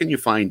 sir? Where can you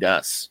find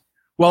us?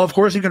 Well, of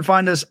course, you can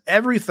find us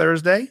every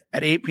Thursday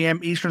at 8 p.m.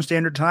 Eastern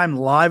Standard Time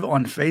live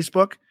on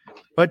Facebook.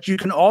 But you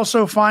can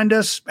also find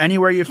us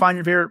anywhere you find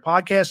your favorite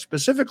podcast,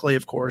 specifically,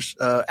 of course,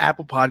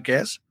 Apple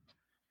Podcasts.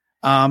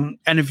 And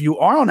if you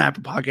are on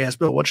Apple Podcasts,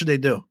 Bill, what should they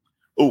do?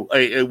 Oh,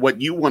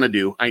 what you want to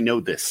do, I know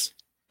this.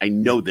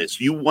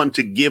 You want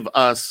to give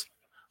us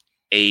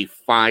a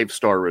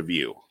 5-star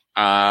review.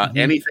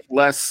 Anything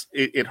less,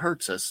 it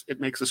hurts us. It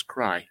makes us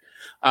cry.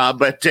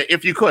 But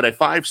if you could, a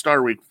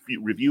 5-star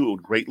review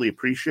would greatly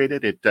appreciate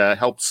it. It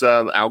helps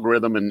the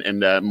algorithm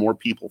and more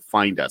people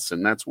find us,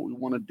 and that's what we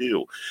want to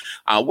do.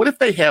 What if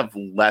they have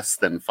less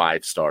than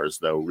 5 stars,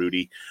 though,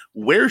 Rudy?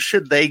 Where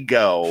should they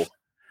go?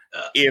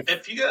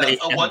 If you got a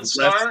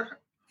 1-star,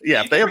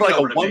 yeah, if they have like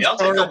a 1-star, I'll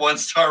take a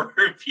 1-star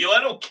review.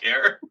 I don't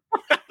care.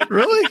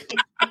 Really?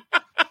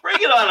 Bring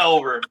it on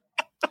over.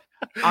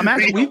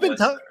 We've been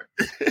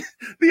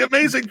the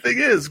amazing thing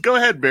is, go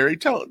ahead, Barry.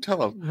 Tell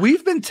them.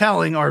 We've been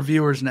telling our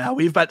viewers now.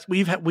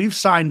 We've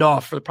signed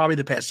off for probably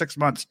the past 6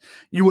 months.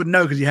 You wouldn't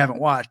know because you haven't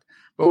watched.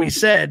 But we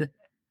said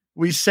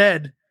we've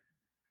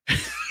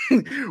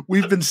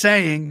been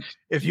saying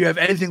if you have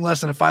anything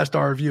less than a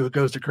 5-star review, it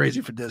goes to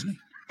Crazy for Disney.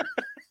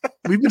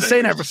 We've been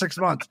saying that for 6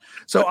 months.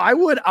 So I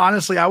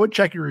would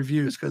check your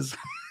reviews because.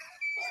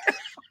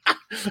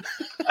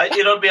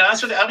 To be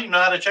honest with you, I don't even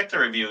know how to check the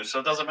reviews, so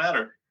it doesn't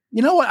matter.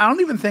 You know what? I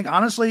don't even think,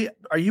 honestly,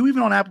 are you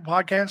even on Apple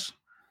Podcasts?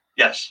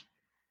 Yes.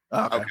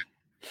 Oh, okay.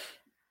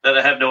 Then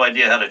I have no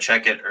idea how to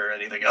check it or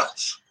anything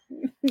else.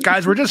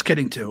 Guys, we're just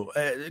kidding too.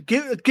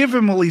 Give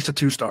him at least a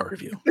 2-star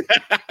review.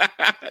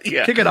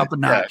 Yeah. Kick it up a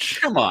notch.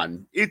 Come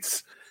on.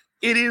 It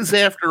is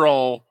after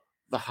all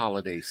the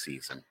holiday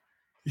season.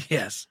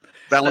 Yes.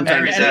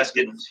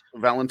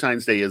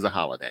 Valentine's Day is a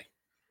holiday.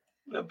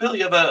 Bill,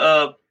 you have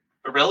a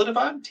relative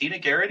on, Tina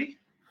Garrity?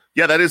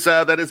 Yeah, that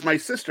is my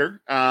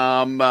sister.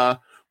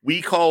 We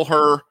call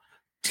her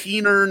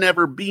Teener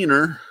Never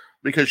Beener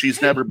because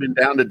she's never been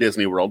down to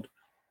Disney World.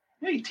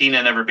 Hey,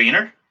 Tina Never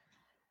Beener.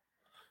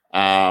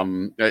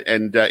 And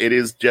it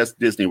is just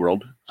Disney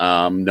World.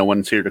 No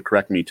one's here to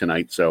correct me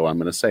tonight, so I'm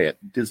going to say it.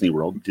 Disney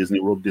World,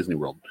 Disney World, Disney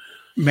World.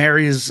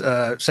 Mary is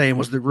saying,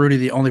 was Rudy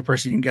the only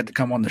person you can get to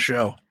come on the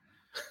show?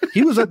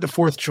 He was like the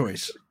 4th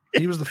choice.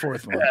 He was the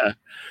 4th one. Yeah.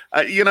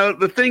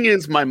 The thing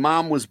is, my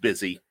mom was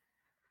busy.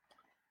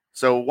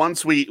 So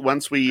once we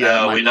we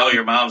know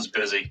your mom's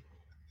busy.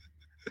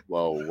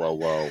 Whoa.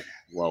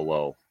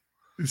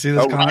 You see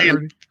this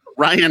comment?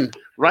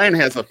 Ryan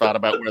has a thought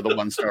about where the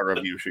 1-star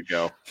review should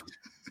go.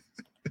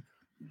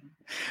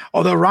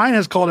 Although Ryan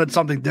has called it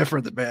something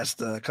different the past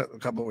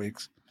couple of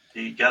weeks.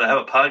 You got to have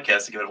a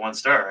podcast to give it 1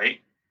 star, right?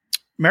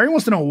 Mary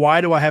wants to know,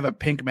 why do I have a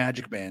pink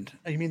magic band?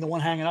 You mean the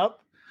one hanging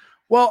up?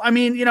 Well, I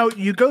mean,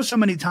 you go so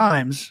many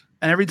times,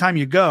 and every time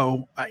you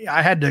go,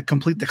 I had to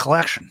complete the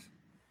collection,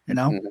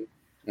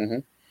 Mm-hmm. Mm-hmm.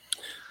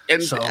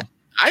 And so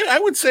I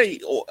would say,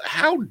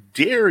 how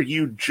dare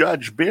you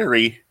judge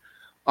Barry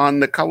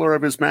on the color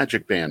of his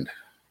magic band?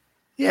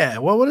 Yeah,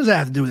 well, what does that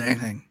have to do with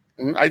anything?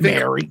 I think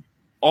Mary.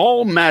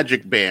 All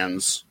magic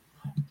bands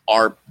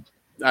are.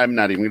 I'm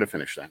not even going to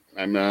finish that.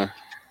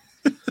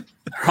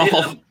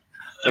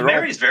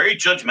 Mary's very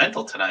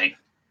judgmental tonight.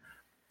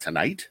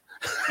 Tonight?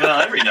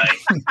 Well, every night.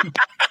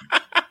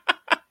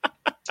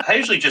 I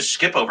usually just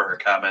skip over her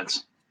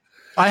comments.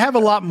 I have a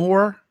lot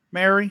more,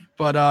 Mary,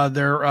 but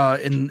they're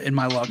in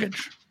my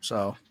luggage.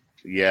 So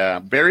yeah,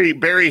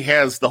 Barry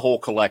has the whole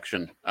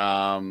collection.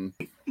 we're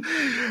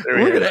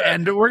gonna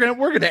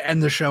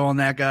end the show on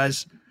that,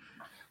 guys.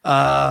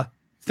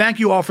 Thank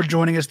you all for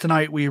joining us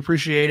tonight. We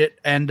appreciate it,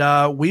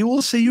 and we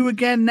will see you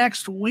again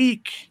next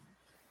week.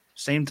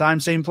 Same time,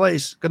 same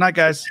place. Good night,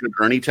 guys. Should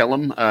Ernie tell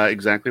him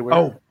exactly where?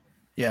 Oh,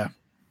 yeah.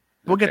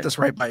 We'll get this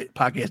right by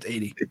podcast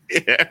 80.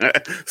 Yeah.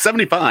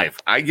 75.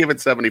 I give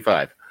it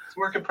 75. It's a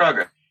work in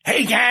progress.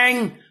 Hey,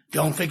 gang.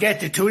 Don't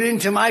forget to tune in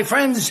to my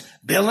friends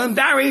Bill and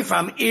Barry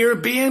from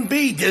Airbnb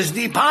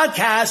Disney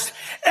Podcast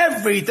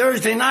every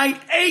Thursday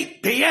night,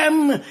 8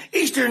 p.m.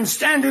 Eastern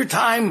Standard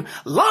Time,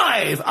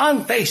 live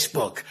on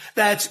Facebook.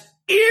 That's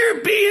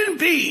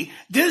Airbnb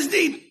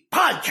Disney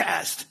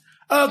Podcast.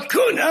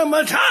 Hakuna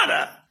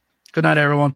Matata. Good night, everyone.